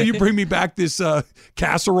 Can you bring me back this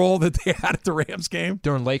casserole that they had at the Rams game?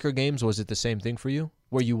 During Laker games, was it the same thing for you,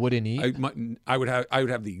 where you wouldn't eat? I would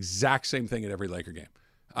have the exact same thing at every Laker game.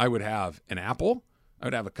 I would have an apple. I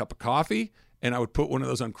would have a cup of coffee, and I would put one of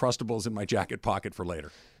those Uncrustables in my jacket pocket for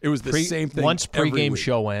later. It was the same thing. Once pregame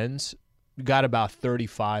show ends, you got about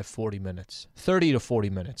 35, 40 minutes. 30 to 40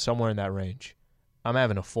 minutes, somewhere in that range. I'm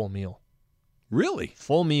having a full meal. Really?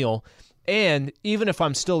 Full meal. And even if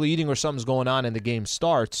I'm still eating or something's going on and the game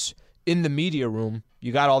starts, in the media room,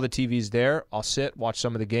 you got all the TVs there. I'll sit, watch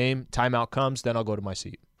some of the game. Timeout comes, then I'll go to my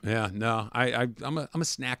seat. Yeah, no, I'm a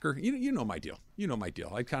snacker. You know my deal. You know my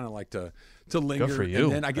deal. I kind of like to linger. Good for you.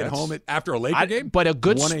 And then I get home after a Laker game. But a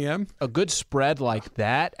good 1 a.m. A good spread like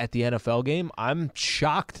that at the NFL game. I'm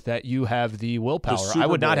shocked that you have the willpower. I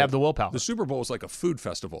would not have the willpower. The Super Bowl was like a food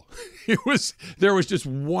festival. There was just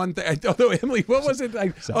one thing. Although Emily, what was it? I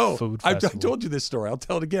told you this story. I'll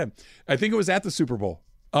tell it again. I think it was at the Super Bowl.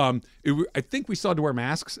 I think we still had to wear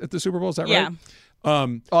masks at the Super Bowl. Is that right?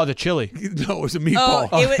 The chili. No, it was a meatball.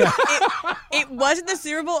 It wasn't the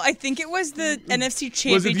Super Bowl. I think it was the NFC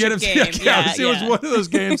Championship game. Yeah, it was one of those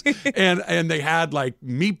games, and they had like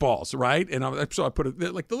meatballs, right? And so I put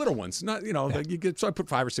it like the little ones, not so I put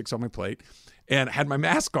 5 or 6 on my plate. And I had my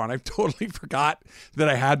mask on. I totally forgot that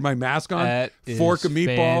I had my mask on. That Fork of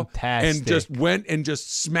meatball. Fantastic. And just went and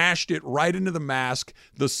just smashed it right into the mask.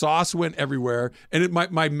 The sauce went everywhere. And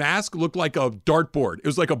my mask looked like a dartboard. It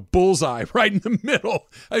was like a bullseye right in the middle.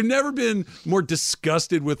 I've never been more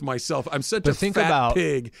disgusted with myself. I'm such a fat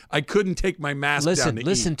pig. I couldn't take my mask down to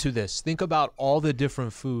Listen to this. Think about all the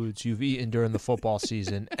different foods you've eaten during the football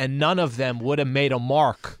season, and none of them would have made a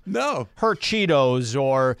mark. No. Her Cheetos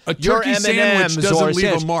or a your turkey sandwich doesn't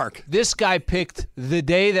leave a mark. This guy picked the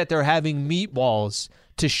day that they're having meatballs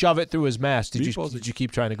to shove it through his mask. Did you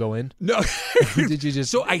keep trying to go in? No. Did you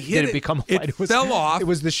just? So I hit did it. Become a fight? It fell off. It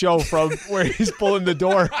was the show from where he's pulling the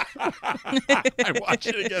door. I watched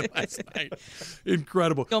it again last night.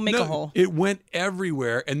 Incredible. Go make a hole. It went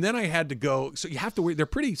everywhere, and then I had to go. So you have to wait. They're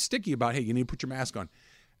pretty sticky about, hey, you need to put your mask on.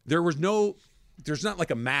 There's not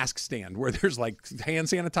like a mask stand where there's like hand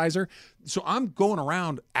sanitizer. So I'm going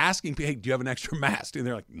around asking, hey, do you have an extra mask? And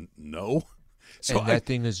they're like, no. So and that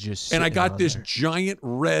thing is just and I got this giant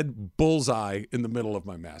red bullseye in the middle of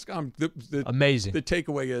my mask. Amazing. The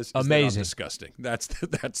takeaway is amazing. Disgusting. That's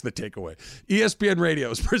the takeaway. ESPN Radio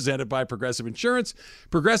is presented by Progressive Insurance.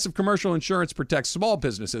 Progressive Commercial Insurance protects small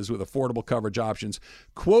businesses with affordable coverage options.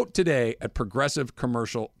 Quote today at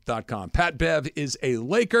progressivecommercial.com. Pat Bev is a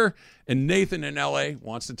Laker, and Nathan in L.A.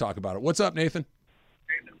 wants to talk about it. What's up, Nathan?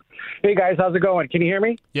 Hey, guys. How's it going? Can you hear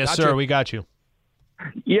me? Yes, sir. We got you.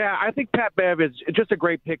 Yeah, I think Pat Bev is just a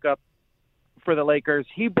great pickup for the Lakers.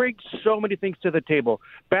 He brings so many things to the table.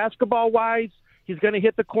 Basketball-wise, he's going to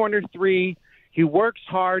hit the corner three. He works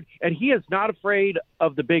hard, and he is not afraid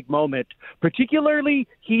of the big moment. Particularly,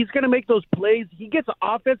 he's going to make those plays. He gets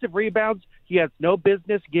offensive rebounds he has no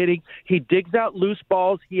business getting. He digs out loose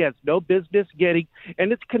balls he has no business getting,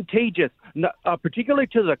 and it's contagious, particularly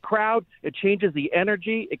to the crowd. It changes the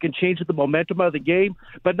energy. It can change the momentum of the game.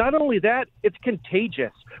 But not only that, it's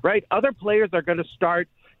contagious, right? Other players are going to start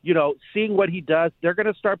seeing what he does. They're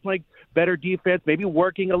going to start playing better defense, maybe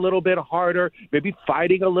working a little bit harder, maybe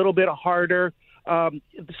fighting a little bit harder.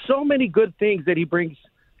 So many good things that he brings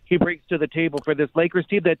to the table for this Lakers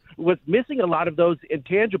team that was missing a lot of those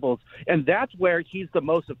intangibles, and that's where he's the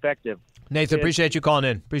most effective. Nathan, appreciate you calling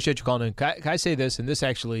in. Can I say this? And this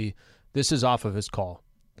is off of his call.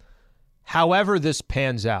 However this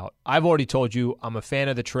pans out, I've already told you I'm a fan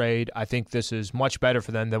of the trade. I think this is much better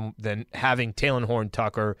for them than having Talen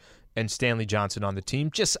Horn-Tucker and Stanley Johnson on the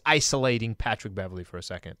team, just isolating Patrick Beverley for a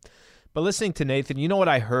second. But listening to Nathan, you know what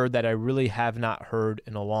I heard that I really have not heard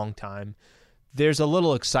in a long time? There's a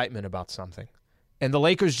little excitement about something. And the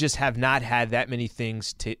Lakers just have not had that many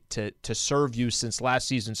things to serve you since last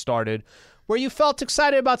season started where you felt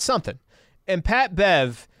excited about something. And Pat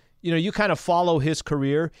Bev, you kind of follow his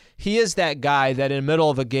career. He is that guy that in the middle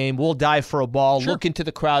of a game will dive for a ball, look into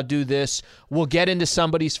the crowd, do this, will get into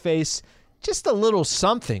somebody's face. Just a little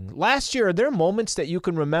something. Last year, are there moments that you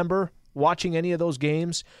can remember watching any of those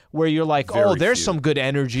games where you're like, there's some good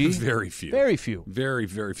energy? Very few. Very few. Very,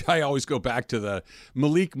 very few. I always go back to the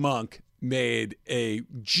Malik Monk made a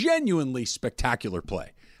genuinely spectacular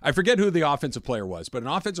play. I forget who the offensive player was, but an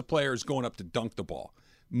offensive player is going up to dunk the ball.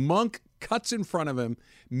 Monk cuts in front of him,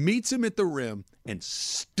 meets him at the rim, and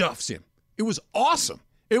stuffs him. It was awesome.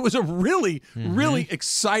 It was a really, really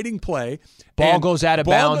exciting play. Ball goes out of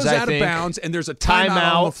bounds, I think. And there's a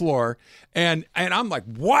timeout on the floor. And I'm like,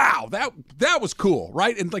 wow, that was cool,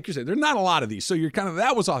 right? And like you said, there's not a lot of these. So you're kind of,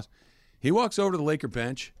 that was awesome. He walks over to the Laker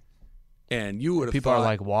bench, and you would have People are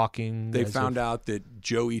like walking. They found out that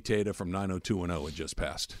Joe Iteda from 90210 had just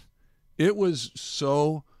passed. It was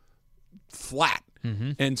so flat.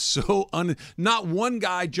 And so, not one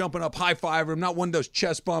guy jumping up, high-fiving him, not one of those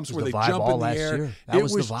chest bumps where they jump in the air. That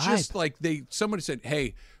was the vibe. Just like somebody said,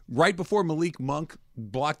 hey, right before Malik Monk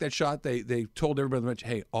blocked that shot, they told everybody on the bench,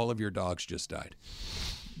 hey, all of your dogs just died.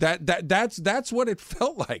 That's what it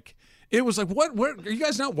felt like. It was like, what are you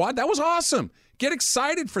guys not? What? That was awesome. Get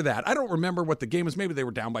excited for that. I don't remember what the game was. Maybe they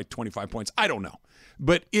were down by 25 points. I don't know.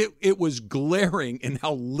 But it was glaring in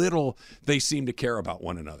how little they seemed to care about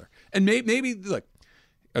one another. And maybe look,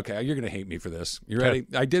 okay, you're going to hate me for this. You ready?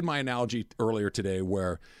 I did my analogy earlier today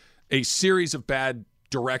where a series of bad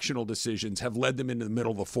directional decisions have led them into the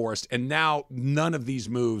middle of the forest, and now none of these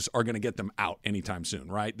moves are going to get them out anytime soon,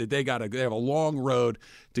 right? They have a long road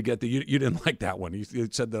to get you didn't like that one. You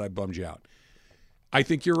said that I bummed you out. I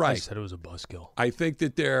think you're right. I said it was a buzzkill. I think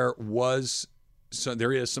that there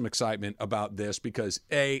is some excitement about this because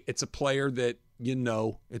it's a player that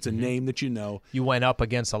it's a name that you went up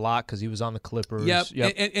against a lot because he was on the Clippers. Yep.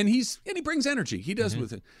 And he brings energy. He does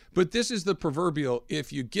with it. But this is the proverbial,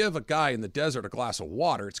 if you give a guy in the desert a glass of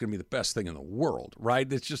water, it's going to be the best thing in the world,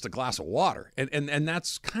 right? It's just a glass of water. And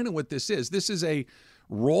that's kind of what this is. This is a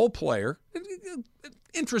role player,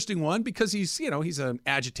 interesting one because he's an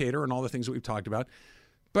agitator and all the things that we've talked about.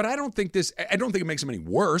 But I don't think it makes them any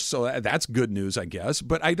worse, so that's good news, I guess.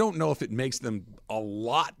 But I don't know if it makes them a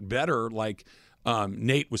lot better like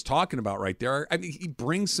Nate was talking about right there. I mean, he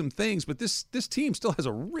brings some things, but this team still has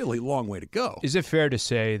a really long way to go. Is it fair to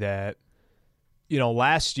say that,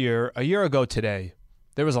 last year, a year ago today,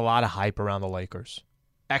 there was a lot of hype around the Lakers.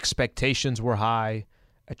 Expectations were high,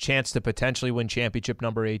 a chance to potentially win championship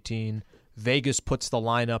number 18. Vegas puts the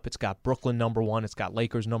lineup. It's got Brooklyn number 1. It's got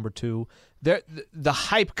Lakers number 2. The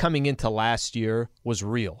hype coming into last year was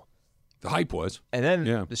real. The hype was. And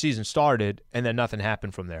then the season started, and then nothing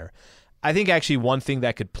happened from there. I think actually one thing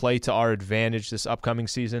that could play to our advantage this upcoming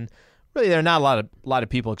season, really there are not a lot of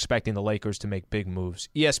people expecting the Lakers to make big moves.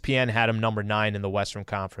 ESPN had them number 9 in the Western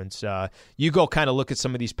Conference. You go kind of look at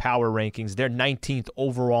some of these power rankings. They're 19th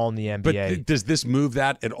overall in the NBA. But does this move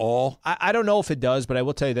that at all? I don't know if it does, but I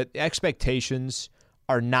will tell you that expectations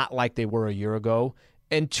are not like they were a year ago.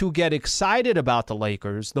 And to get excited about the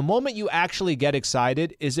Lakers, the moment you actually get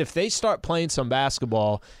excited is if they start playing some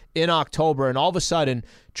basketball in October and all of a sudden,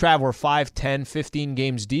 Trav, we're 5, 10, 15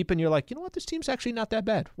 games deep, and you're like, you know what, this team's actually not that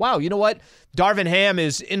bad. Wow, you know what? Darvin Ham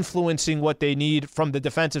is influencing what they need from the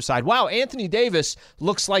defensive side. Wow, Anthony Davis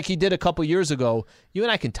looks like he did a couple years ago. You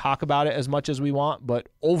and I can talk about it as much as we want, but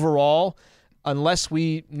overall,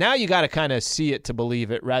 now you got to kind of see it to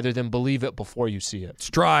believe it rather than believe it before you see it. It's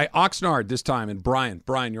dry. Oxnard this time, and Brian,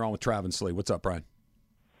 you're on with Trav and Slee. What's up, Brian?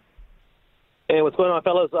 Hey, what's going on,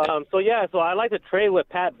 fellas? So I like to trade with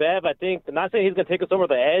Pat Bev. I think, not saying he's going to take us over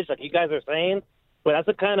the edge like you guys are saying, but that's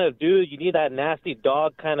the kind of dude, you need that nasty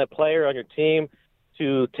dog kind of player on your team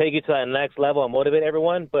to take you to that next level and motivate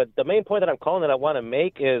everyone. But the main point that I'm calling that I want to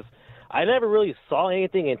make is I never really saw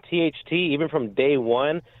anything in THT, even from day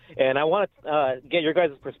one. And I want to get your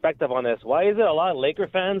guys' perspective on this. Why is it a lot of Laker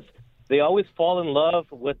fans, they always fall in love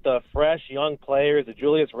with the fresh young players, the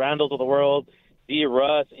Julius Randles of the world, D.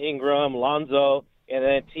 Russ, Ingram, Lonzo, and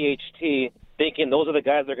then THT, thinking those are the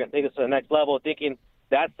guys that are going to take us to the next level, thinking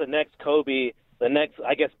that's the next Kobe, the next,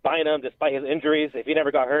 I guess, Bynum, despite his injuries. If he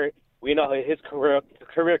never got hurt, we know his career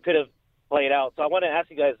could have played out. So I want to ask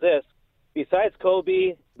you guys this. Besides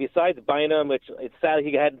Kobe, besides Bynum, which it's sad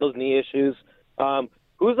he had those knee issues,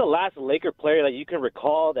 who's the last Laker player that you can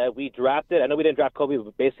recall that we drafted? I know we didn't draft Kobe,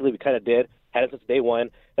 but basically we kind of did. Had it since day one,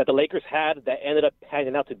 that the Lakers had that ended up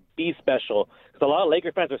panning out to be special. Because a lot of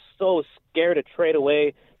Laker fans are so scared to trade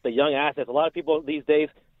away the young assets. A lot of people these days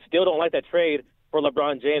still don't like that trade for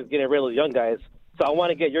LeBron James getting rid of the young guys. So I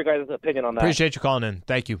want to get your guys' opinion on that. Appreciate you calling in.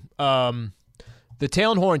 Thank you. The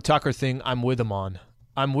Taylor Horn Tucker thing, I'm with him on.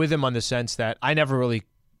 I'm with him on the sense that I never really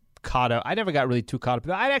caught up. I never got really too caught up.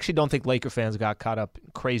 I actually don't think Laker fans got caught up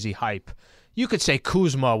in crazy hype. You could say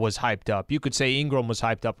Kuzma was hyped up. You could say Ingram was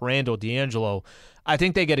hyped up. Randall, D'Angelo. I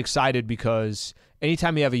think they get excited because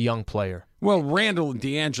anytime you have a young player. Well, Randall and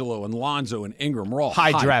D'Angelo and Lonzo and Ingram were all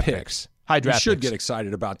high draft picks. High draft You should picks. get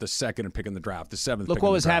excited about the second pick in the draft, the seventh Look pick what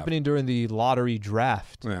in the was draft. happening during the lottery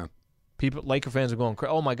draft. Yeah. People, Laker fans are going,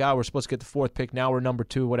 oh, my God, we're supposed to get the fourth pick. Now we're number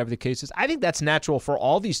 2, whatever the case is. I think that's natural for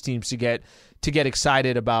all these teams to get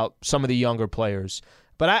excited about some of the younger players.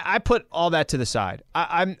 But I put all that to the side.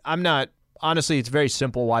 I'm not – honestly, it's very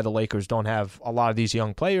simple why the Lakers don't have a lot of these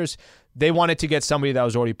young players. They wanted to get somebody that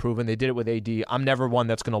was already proven. They did it with AD. I'm never one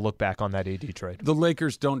that's going to look back on that AD trade. The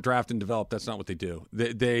Lakers don't draft and develop. That's not what they do.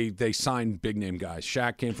 They sign big-name guys.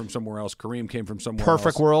 Shaq came from somewhere else. Kareem came from somewhere else.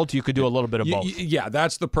 Perfect world, you could do a little bit of both. Yeah,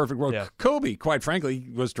 that's the perfect world. Yeah. Kobe, quite frankly,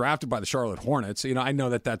 was drafted by the Charlotte Hornets. I know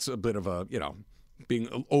that's a bit of a,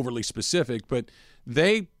 being overly specific, but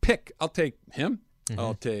they pick. I'll take him.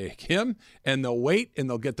 I'll take him, and they'll wait, and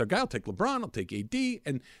they'll get their guy. I'll take LeBron. I'll take AD,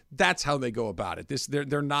 and that's how they go about it.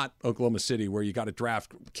 They're not Oklahoma City where you got to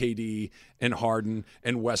draft KD and Harden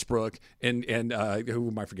and Westbrook and who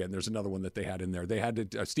am I forgetting? There's another one that they had in there. They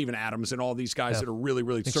had Steven Adams and all these guys that are really,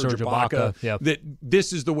 really Serge Ibaka. Yep. That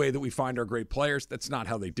this is the way that we find our great players. That's not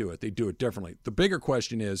how they do it. They do it differently. The bigger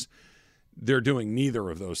question is, they're doing neither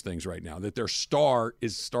of those things right now. That their star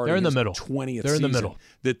is starting They're in the middle. 20th They're in the season. middle.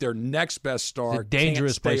 That their next best star It's a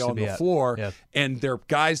dangerous can't stay place to on be the at. floor, Yeah. and their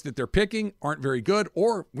guys that they're picking aren't very good,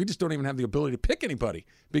 or we just don't even have the ability to pick anybody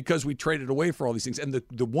because we traded away for all these things. And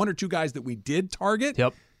the one or two guys that we did target,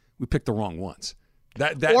 we picked the wrong ones. We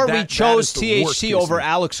chose THC over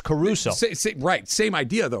Alex Caruso. Right. Same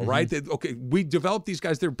idea, though, right? Mm-hmm. That, okay, we developed these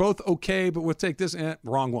guys. They're both okay, but we'll take this.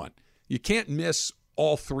 Wrong one. You can't miss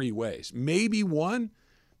all three ways. Maybe one,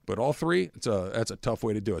 but all three, that's a tough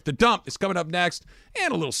way to do it. The Dump is coming up next,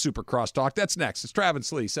 and a little Super Crosstalk. That's next. It's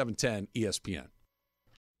Travis Lee, 710 ESPN.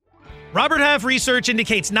 Robert Half research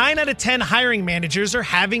indicates 9 out of 10 hiring managers are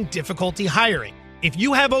having difficulty hiring. If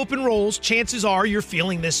you have open roles, chances are you're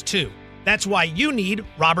feeling this too. That's why you need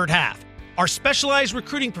Robert Half. Our specialized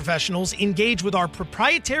recruiting professionals engage with our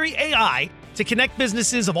proprietary AI to connect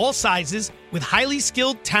businesses of all sizes with highly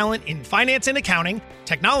skilled talent in finance and accounting,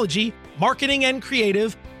 technology, marketing and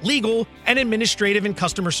creative, legal, and administrative and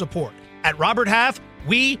customer support. At Robert Half,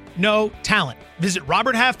 we know talent. Visit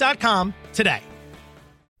roberthalf.com today.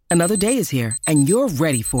 Another day is here, and you're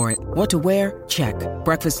ready for it. What to wear? Check.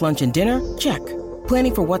 Breakfast, lunch, and dinner? Check.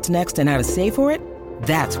 Planning for what's next and how to save for it?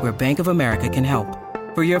 That's where Bank of America can help.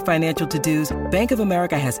 For your financial to-dos, Bank of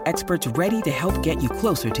America has experts ready to help get you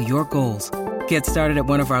closer to your goals. Get started at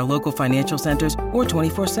one of our local financial centers or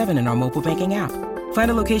 24/7 in our mobile banking app.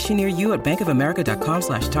 Find a location near you at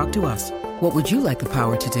bankofamerica.com/talktous. What would you like the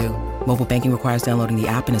power to do? Mobile banking requires downloading the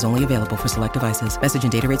app and is only available for select devices. Message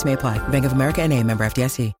and data rates may apply. Bank of America N.A., member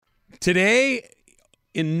FDIC. Today,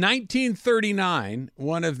 in 1939,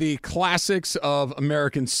 one of the classics of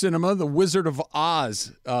American cinema, The Wizard of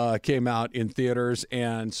Oz, came out in theaters.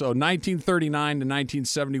 And so 1939 to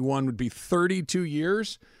 1971 would be 32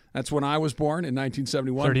 years. That's when I was born in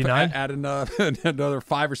 1971. 39? Add another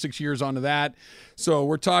 5 or 6 years onto that. So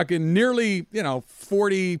we're talking nearly,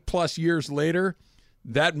 40-plus years later.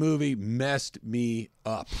 That movie messed me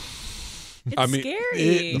up. It's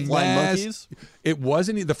scary. The Flying Monkeys? It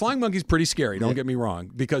wasn't. The Flying Monkeys pretty scary, don't get me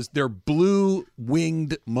wrong, because they're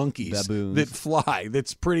blue-winged monkeys Baboons. that fly.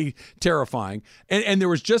 That's pretty terrifying. And there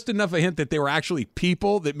was just enough of a hint that they were actually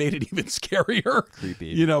people that made it even scarier.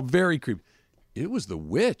 Creepy. Very creepy. It was the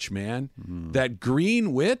witch, man. That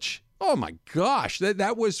green witch. Oh, my gosh.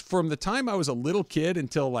 That was from the time I was a little kid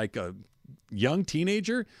until like a young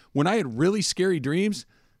teenager. When I had really scary dreams,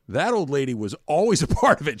 that old lady was always a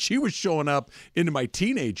part of it. She was showing up into my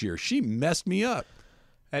teenage years. She messed me up.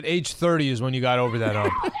 At age 30 is when you got over that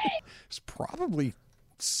hump. It's probably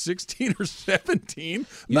 16 or 17.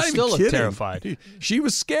 You still look terrified. She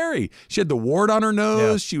was scary. She had the wart on her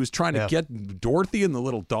nose. Yeah. She was trying to get Dorothy and the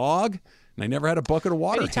little dog, and I never had a bucket of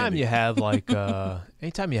water. Anytime handy. you have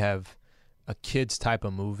anytime you have a kids type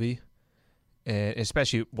of movie, and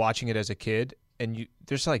especially watching it as a kid, and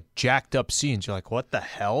there's like jacked up scenes. You're like, what the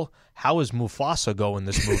hell? How is Mufasa go in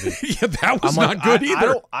this movie? Yeah, that was not good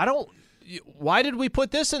either. I don't. Why did we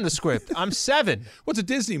put this in the script? I'm 7. What's a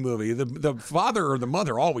Disney movie? The father or the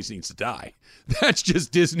mother always needs to die. That's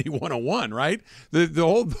just Disney 101, right? The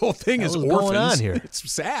whole thing is orphans. Going on here? It's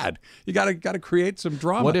sad. You got to create some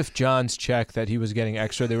drama. What if John's check that he was getting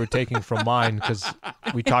extra they were taking from mine because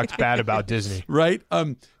we talked bad about Disney? Right?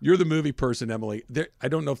 You're the movie person, Emily. I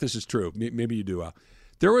don't know if this is true. Maybe you do.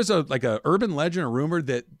 There was a urban legend, a rumor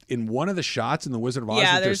that in one of the shots in The Wizard of Oz,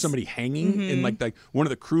 there's somebody hanging, and like one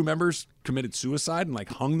of the crew members committed suicide and like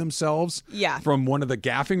hung themselves from one of the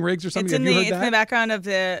gaffing rigs or something. It's in the background of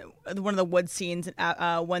one of the wood scenes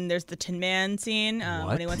when there's the Tin Man scene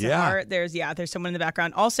when he wants to art. There's someone in the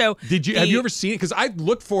background. Also, have you ever seen it? Because I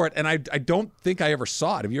looked for it and I don't think I ever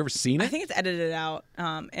saw it. Have you ever seen it? I think it's edited out,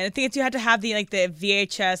 and I think you had to have the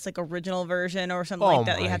VHS original version or something like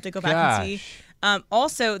that. You have to go back and see.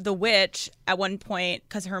 Also, the witch, at one point,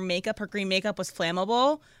 because her green makeup was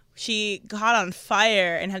flammable, she got on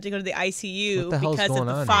fire and had to go to the ICU because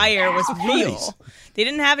the fire was real. They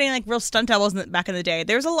didn't have any real stunt doubles back in the day.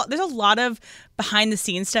 There's a lot of behind the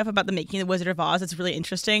scenes stuff about the making of the Wizard of Oz. It's really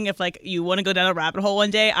interesting. If you want to go down a rabbit hole one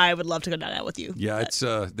day, I would love to go down that with you. Yeah, it's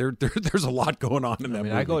there's a lot going on in that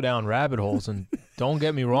movie. I go down rabbit holes, and don't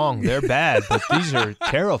get me wrong, they're bad, but these are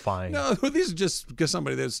terrifying. No, these are just because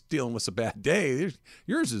somebody that's dealing with a bad day.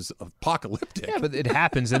 Yours is apocalyptic. Yeah, but it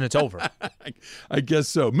happens and it's over. I guess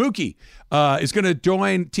so. Mookie is going to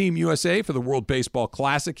join Team USA for the World Baseball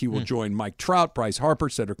Classic. He will join Mike Trout, Bryce Harper,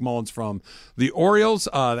 Cedric Mullins from the Orioles.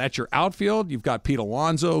 That's your outfield. You've got Pete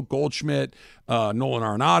Alonso, Goldschmidt, Nolan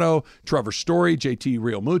Arenado, Trevor Story, JT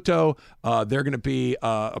Realmuto. They're going to be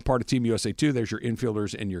a part of Team USA too. There's your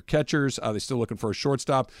infielders and your catchers. They're still looking for a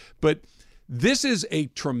shortstop. But this is a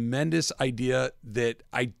tremendous idea that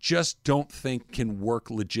I just don't think can work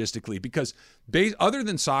logistically because other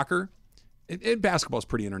than soccer, and basketball is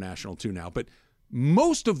pretty international too now, but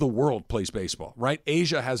most of the world plays baseball, right?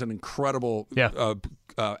 Asia has an incredible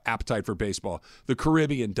appetite for baseball. The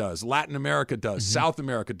Caribbean does. Latin America does. South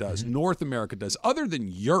America does. North America does. Other than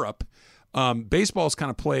Europe, baseball is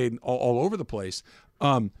kind of played all over the place.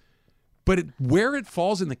 But where it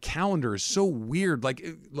falls in the calendar is so weird.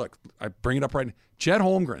 Look, I bring it up right now. Chet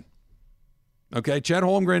Holmgren. Okay, Chet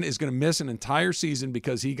Holmgren is going to miss an entire season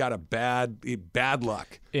because he got a bad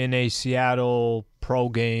luck in a Seattle pro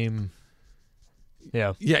game.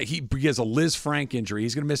 Yeah, he has a Liz Frank injury.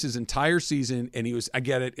 He's going to miss his entire season, and I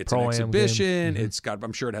get it. It's an exhibition. It's got.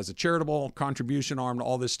 I'm sure it has a charitable contribution arm to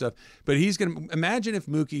all this stuff. But he's going to imagine if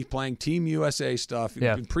Mookie's playing Team USA stuff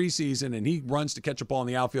in preseason, and he runs to catch a ball in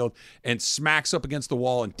the outfield and smacks up against the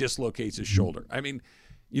wall and dislocates his shoulder. I mean,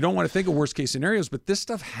 you don't want to think of worst case scenarios, but this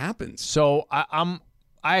stuff happens. So I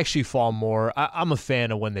actually fall more. I'm a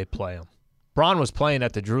fan of when they play him. Bron was playing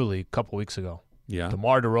at the Drew League a couple weeks ago. Yeah.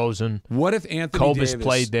 DeMar DeRozan. What if Anthony Davis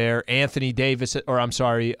played there? Anthony Davis, what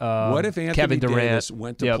if Anthony Kevin Durant Davis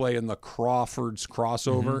went to play in the Crawfords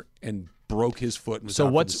crossover and broke his foot and was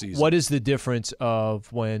out for the season? What is the difference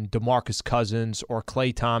of when DeMarcus Cousins or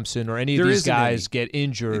Klay Thompson or any of these guys get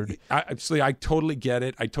injured? I totally get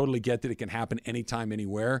it. I totally get that it can happen anytime,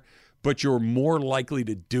 anywhere. But you're more likely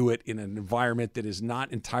to do it in an environment that is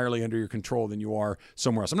not entirely under your control than you are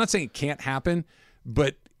somewhere else. I'm not saying it can't happen,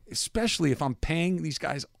 but especially if I'm paying these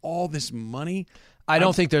guys all this money. I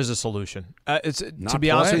don't think there's a solution. To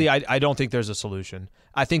be honest with you, I don't think there's a solution.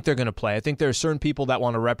 I think they're going to play. I think there are certain people that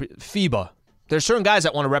want to FIBA. There's certain guys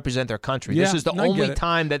that want to represent their country. This is the only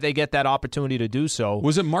time that they get that opportunity to do so.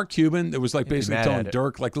 Was it Mark Cuban that was basically telling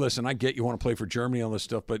Dirk, listen, I get you want to play for Germany and all this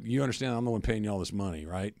stuff, but you understand I'm the one paying you all this money,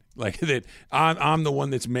 right? That I'm the one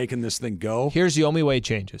that's making this thing go. Here's the only way it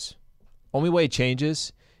changes. Only way it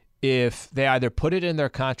changes if they either put it in their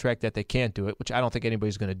contract that they can't do it, which I don't think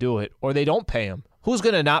anybody's going to do it, or they don't pay him. Who's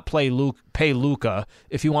going to not pay Luka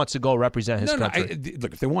if he wants to go represent his country?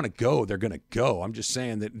 Look, if they want to go, they're going to go. I'm just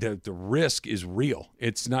saying that the risk is real.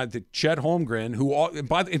 It's not that Chet Holmgren,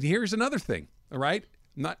 and here's another thing, all right?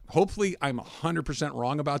 Hopefully I'm 100%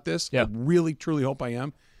 wrong about this. I really, truly hope I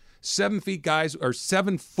am. 7 feet guys or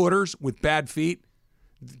 7-footers with bad feet,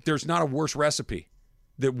 there's not a worse recipe.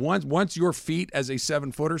 That once your feet as a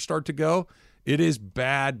 7-footer start to go, it is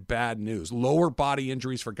bad news. Lower body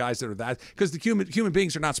injuries for guys that are that, because the human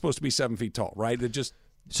beings are not supposed to be 7 feet tall, right?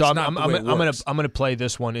 I'm gonna play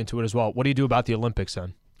this one into it as well. What do you do about the Olympics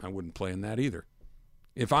then? I wouldn't play in that either.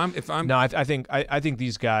 I think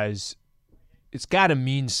these guys, it's got to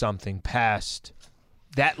mean something past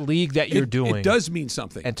that league that you're doing. It does mean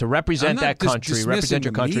something. And to represent that country, represent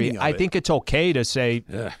your country, I think it's okay to say,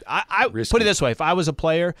 I put it this way, if I was a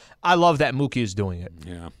player, I love that Mookie is doing it.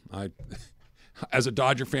 Yeah, As a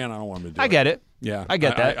Dodger fan, I don't want him to do it. I get it. Yeah. I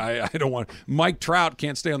get that. I don't want Mike Trout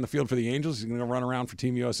can't stay on the field for the Angels. He's going to run around for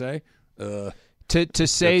Team USA. To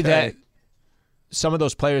say that some of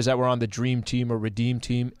those players that were on the Dream Team or Redeem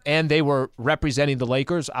Team and they were representing the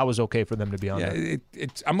Lakers, I was okay for them to be on there.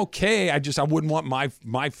 I'm okay. I wouldn't want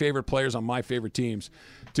my favorite players on my favorite teams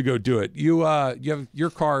to go do it. You have your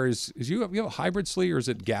car you have a hybrid, Slee, or is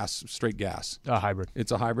it straight gas? A hybrid.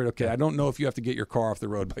 It's a hybrid. Okay. I don't know if you have to get your car off the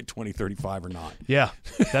road by 2035 or not. Yeah,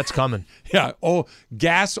 that's coming. Yeah. Oh,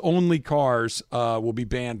 gas only cars will be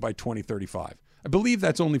banned by 2035. I believe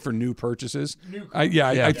that's only for new purchases. I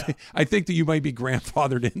think that you might be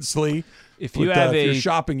grandfathered in, Slee. If you have a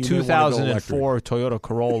shopping, 2004 Toyota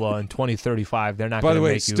Corolla in 2035, they're not going to make you. By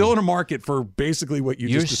the way, still in a market for basically what you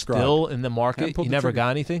just described. You're still in the market? You never got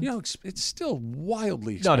anything? It's still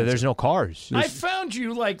wildly expensive. No, there's no cars. I found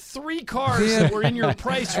you like 3 cars that were in your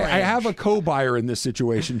price range. I have a co-buyer in this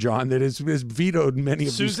situation, John, that has vetoed many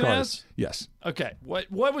of these cars. Yes. Okay.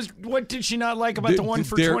 What did she not like about the one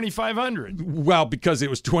for $2,500? Well, because it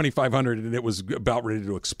was $2,500 and it was about ready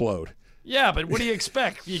to explode. Yeah, but what do you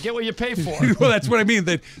expect? You get what you pay for. Well, that's what I mean.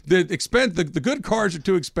 The good cars are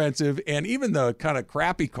too expensive, and even the kind of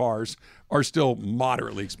crappy cars are still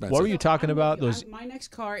moderately expensive. What were you talking about? My next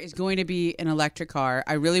car is going to be an electric car.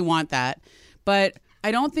 I really want that, but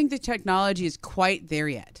I don't think the technology is quite there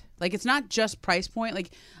yet. Like, it's not just price point.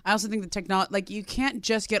 Like, I also think the technology, like, you can't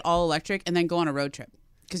just get all electric and then go on a road trip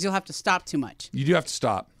because you'll have to stop too much. You do have to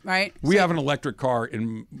stop. Right? We have an electric car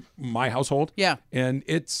in my household. Yeah. And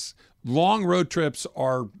long road trips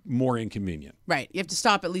are more inconvenient. Right. You have to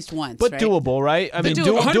stop at least once. But doable, right? I mean,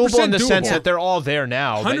 doable in the sense that they're all there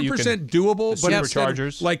now. 100% doable, but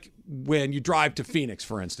superchargers. Like when you drive to Phoenix,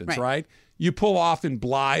 for instance, right? You pull off in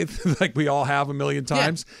Blythe, like we all have a million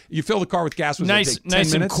times. Yeah. You fill the car with gas. Nice 10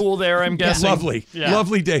 minutes. And cool there, I'm guessing. Lovely. Yeah.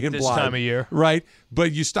 Lovely day in this Blythe. time of year. Right?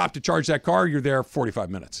 But you stop to charge that car, you're there 45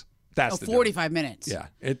 minutes. That's 45 minutes. Yeah,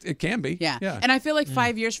 it can be. Yeah. And I feel like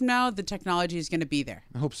 5 years from now, the technology is going to be there.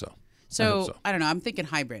 I hope so. So, I don't know. I'm thinking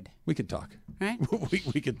hybrid. We can talk. Right?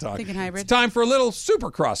 we can talk. Thinking hybrid. It's time for a little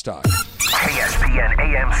Supercross talk. KSPN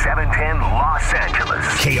AM 710 Los Angeles.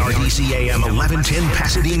 KRDC AM 1110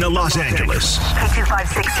 Pasadena, Los Angeles.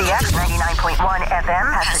 K256CX 99.1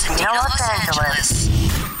 FM Pasadena, Los Angeles.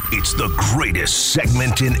 It's the greatest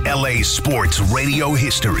segment in LA sports radio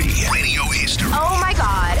history. Oh my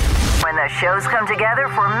God. When the shows come together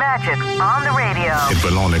for magic on the radio. It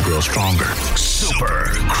will only grow stronger. Super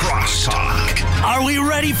Crosstalk. Are we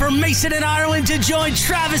ready for Mason and Ireland to join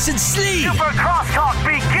Travis and Slee? Super Crosstalk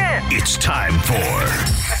begin. It's time for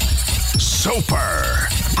Super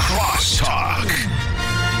Crosstalk.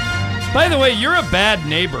 By the way, you're a bad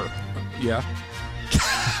neighbor. Yeah.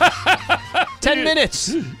 10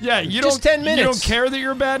 minutes. Yeah, Just 10 minutes. You don't care that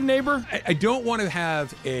you're a bad neighbor? I don't want to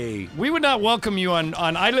have a... We would not welcome you on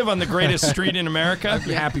I live on the greatest street in America. I'd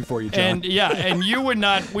be happy for you, John. And you would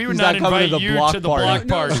not... We would not invite you to the block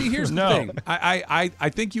party. No, see, here's the thing. I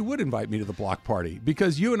think you would invite me to the block party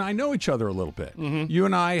because you and I know each other a little bit. Mm-hmm. You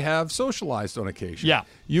and I have socialized on occasion. Yeah.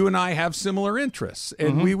 You and I have similar interests,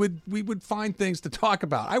 and we would find things to talk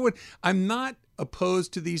about. I'm not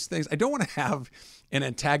opposed to these things. I don't want to have an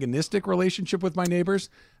antagonistic relationship with my neighbors.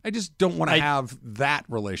 I just don't want to have that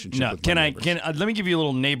relationship with my neighbors. Let me give you a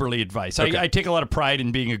little neighborly advice. Okay. I take a lot of pride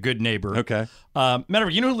in being a good neighbor. Okay. Matter of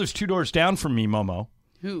fact, you know who lives 2 doors down from me, Momo?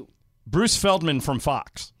 Who? Bruce Feldman from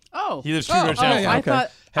Fox. Oh. He lives 2 doors down. Yeah,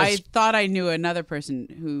 I thought I knew another person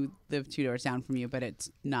who lived 2 doors down from you, but it's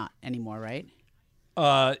not anymore, right?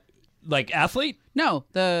 Like athlete? No,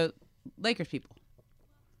 the Lakers people.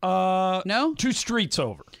 No? 2 streets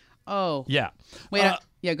over. Oh. Yeah. Wait,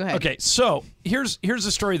 go ahead. Okay, so here's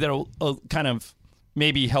a story that'll kind of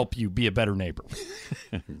maybe help you be a better neighbor.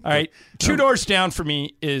 All right. 2 doors down from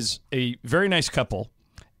me is a very nice couple,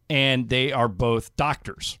 and they are both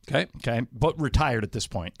doctors. Okay. But retired at this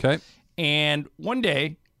point. Okay. And one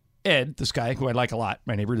day, Ed, this guy who I like a lot,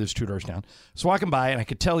 my neighbor lives 2 doors down, was walking by, and I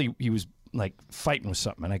could tell he was like fighting with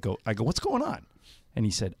something. And I go, what's going on? And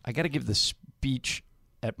he said, I got to give this speech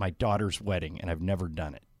at my daughter's wedding, and I've never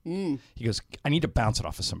done it. He goes, I need to bounce it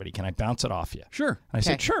off of somebody. Can I bounce it off you? Sure. And I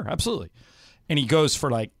said, sure, absolutely. And he goes for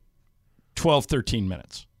like 12, 13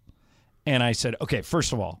 minutes. And I said, okay,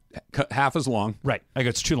 first of all. Half as long. Right. I go,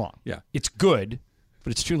 it's too long. Yeah. It's good, but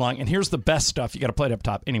it's too long. And here's the best stuff. You got to play it up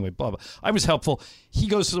top. Anyway, blah, blah. I was helpful. He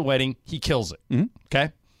goes to the wedding. He kills it. Mm-hmm.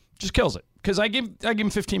 Okay? Just kills it. Because I give him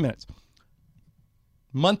 15 minutes.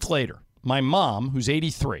 Month later, my mom, who's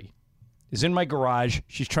 83, is in my garage.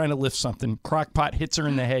 She's trying to lift something. Crock-pot hits her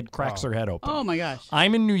in the head, cracks her head open. Oh, my gosh.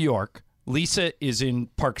 I'm in New York. Lisa is in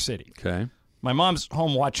Park City. Okay. My mom's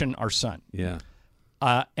home watching our son. Yeah.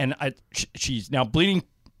 And she's now bleeding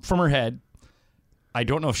from her head. I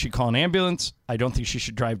don't know if she'd call an ambulance. I don't think she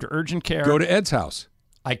should drive to urgent care. Go to Ed's house.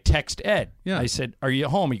 I text Ed. Yeah. I said, "Are you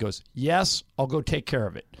at home?" He goes, "Yes, I'll go take care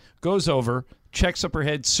of it." Goes over, checks up her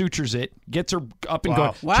head, sutures it, gets her up and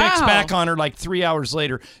going, checks back on her like 3 hours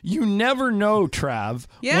later. You never know, Trav,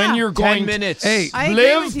 when you're going 10 minutes. Hey,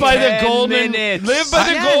 live by the golden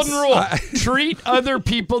minutes. rule. Treat other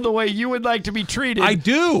people the way you would like to be treated. I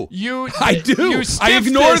do. You I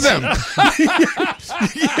ignore them.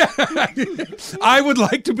 I would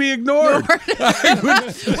like to be ignored. Wait,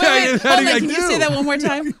 hold on. Can you say that one more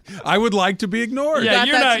time? I would like to be ignored. Yeah,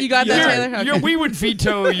 You got that, Taylor? Okay. We would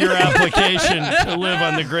veto your application to live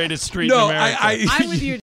on the greatest street in America. I'm with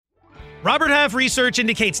you. Robert Half research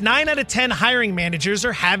indicates 9 out of 10 hiring managers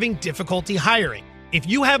are having difficulty hiring. If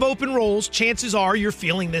you have open roles, chances are you're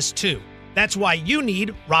feeling this too. That's why you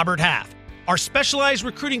need Robert Half. Our specialized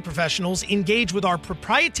recruiting professionals engage with our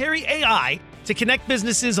proprietary AI to connect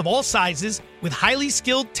businesses of all sizes with highly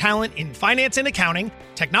skilled talent in finance and accounting,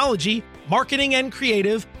 technology, marketing and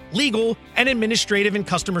creative, legal, and administrative and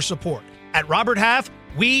customer support. At Robert Half,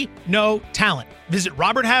 we know talent. Visit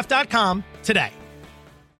roberthalf.com today.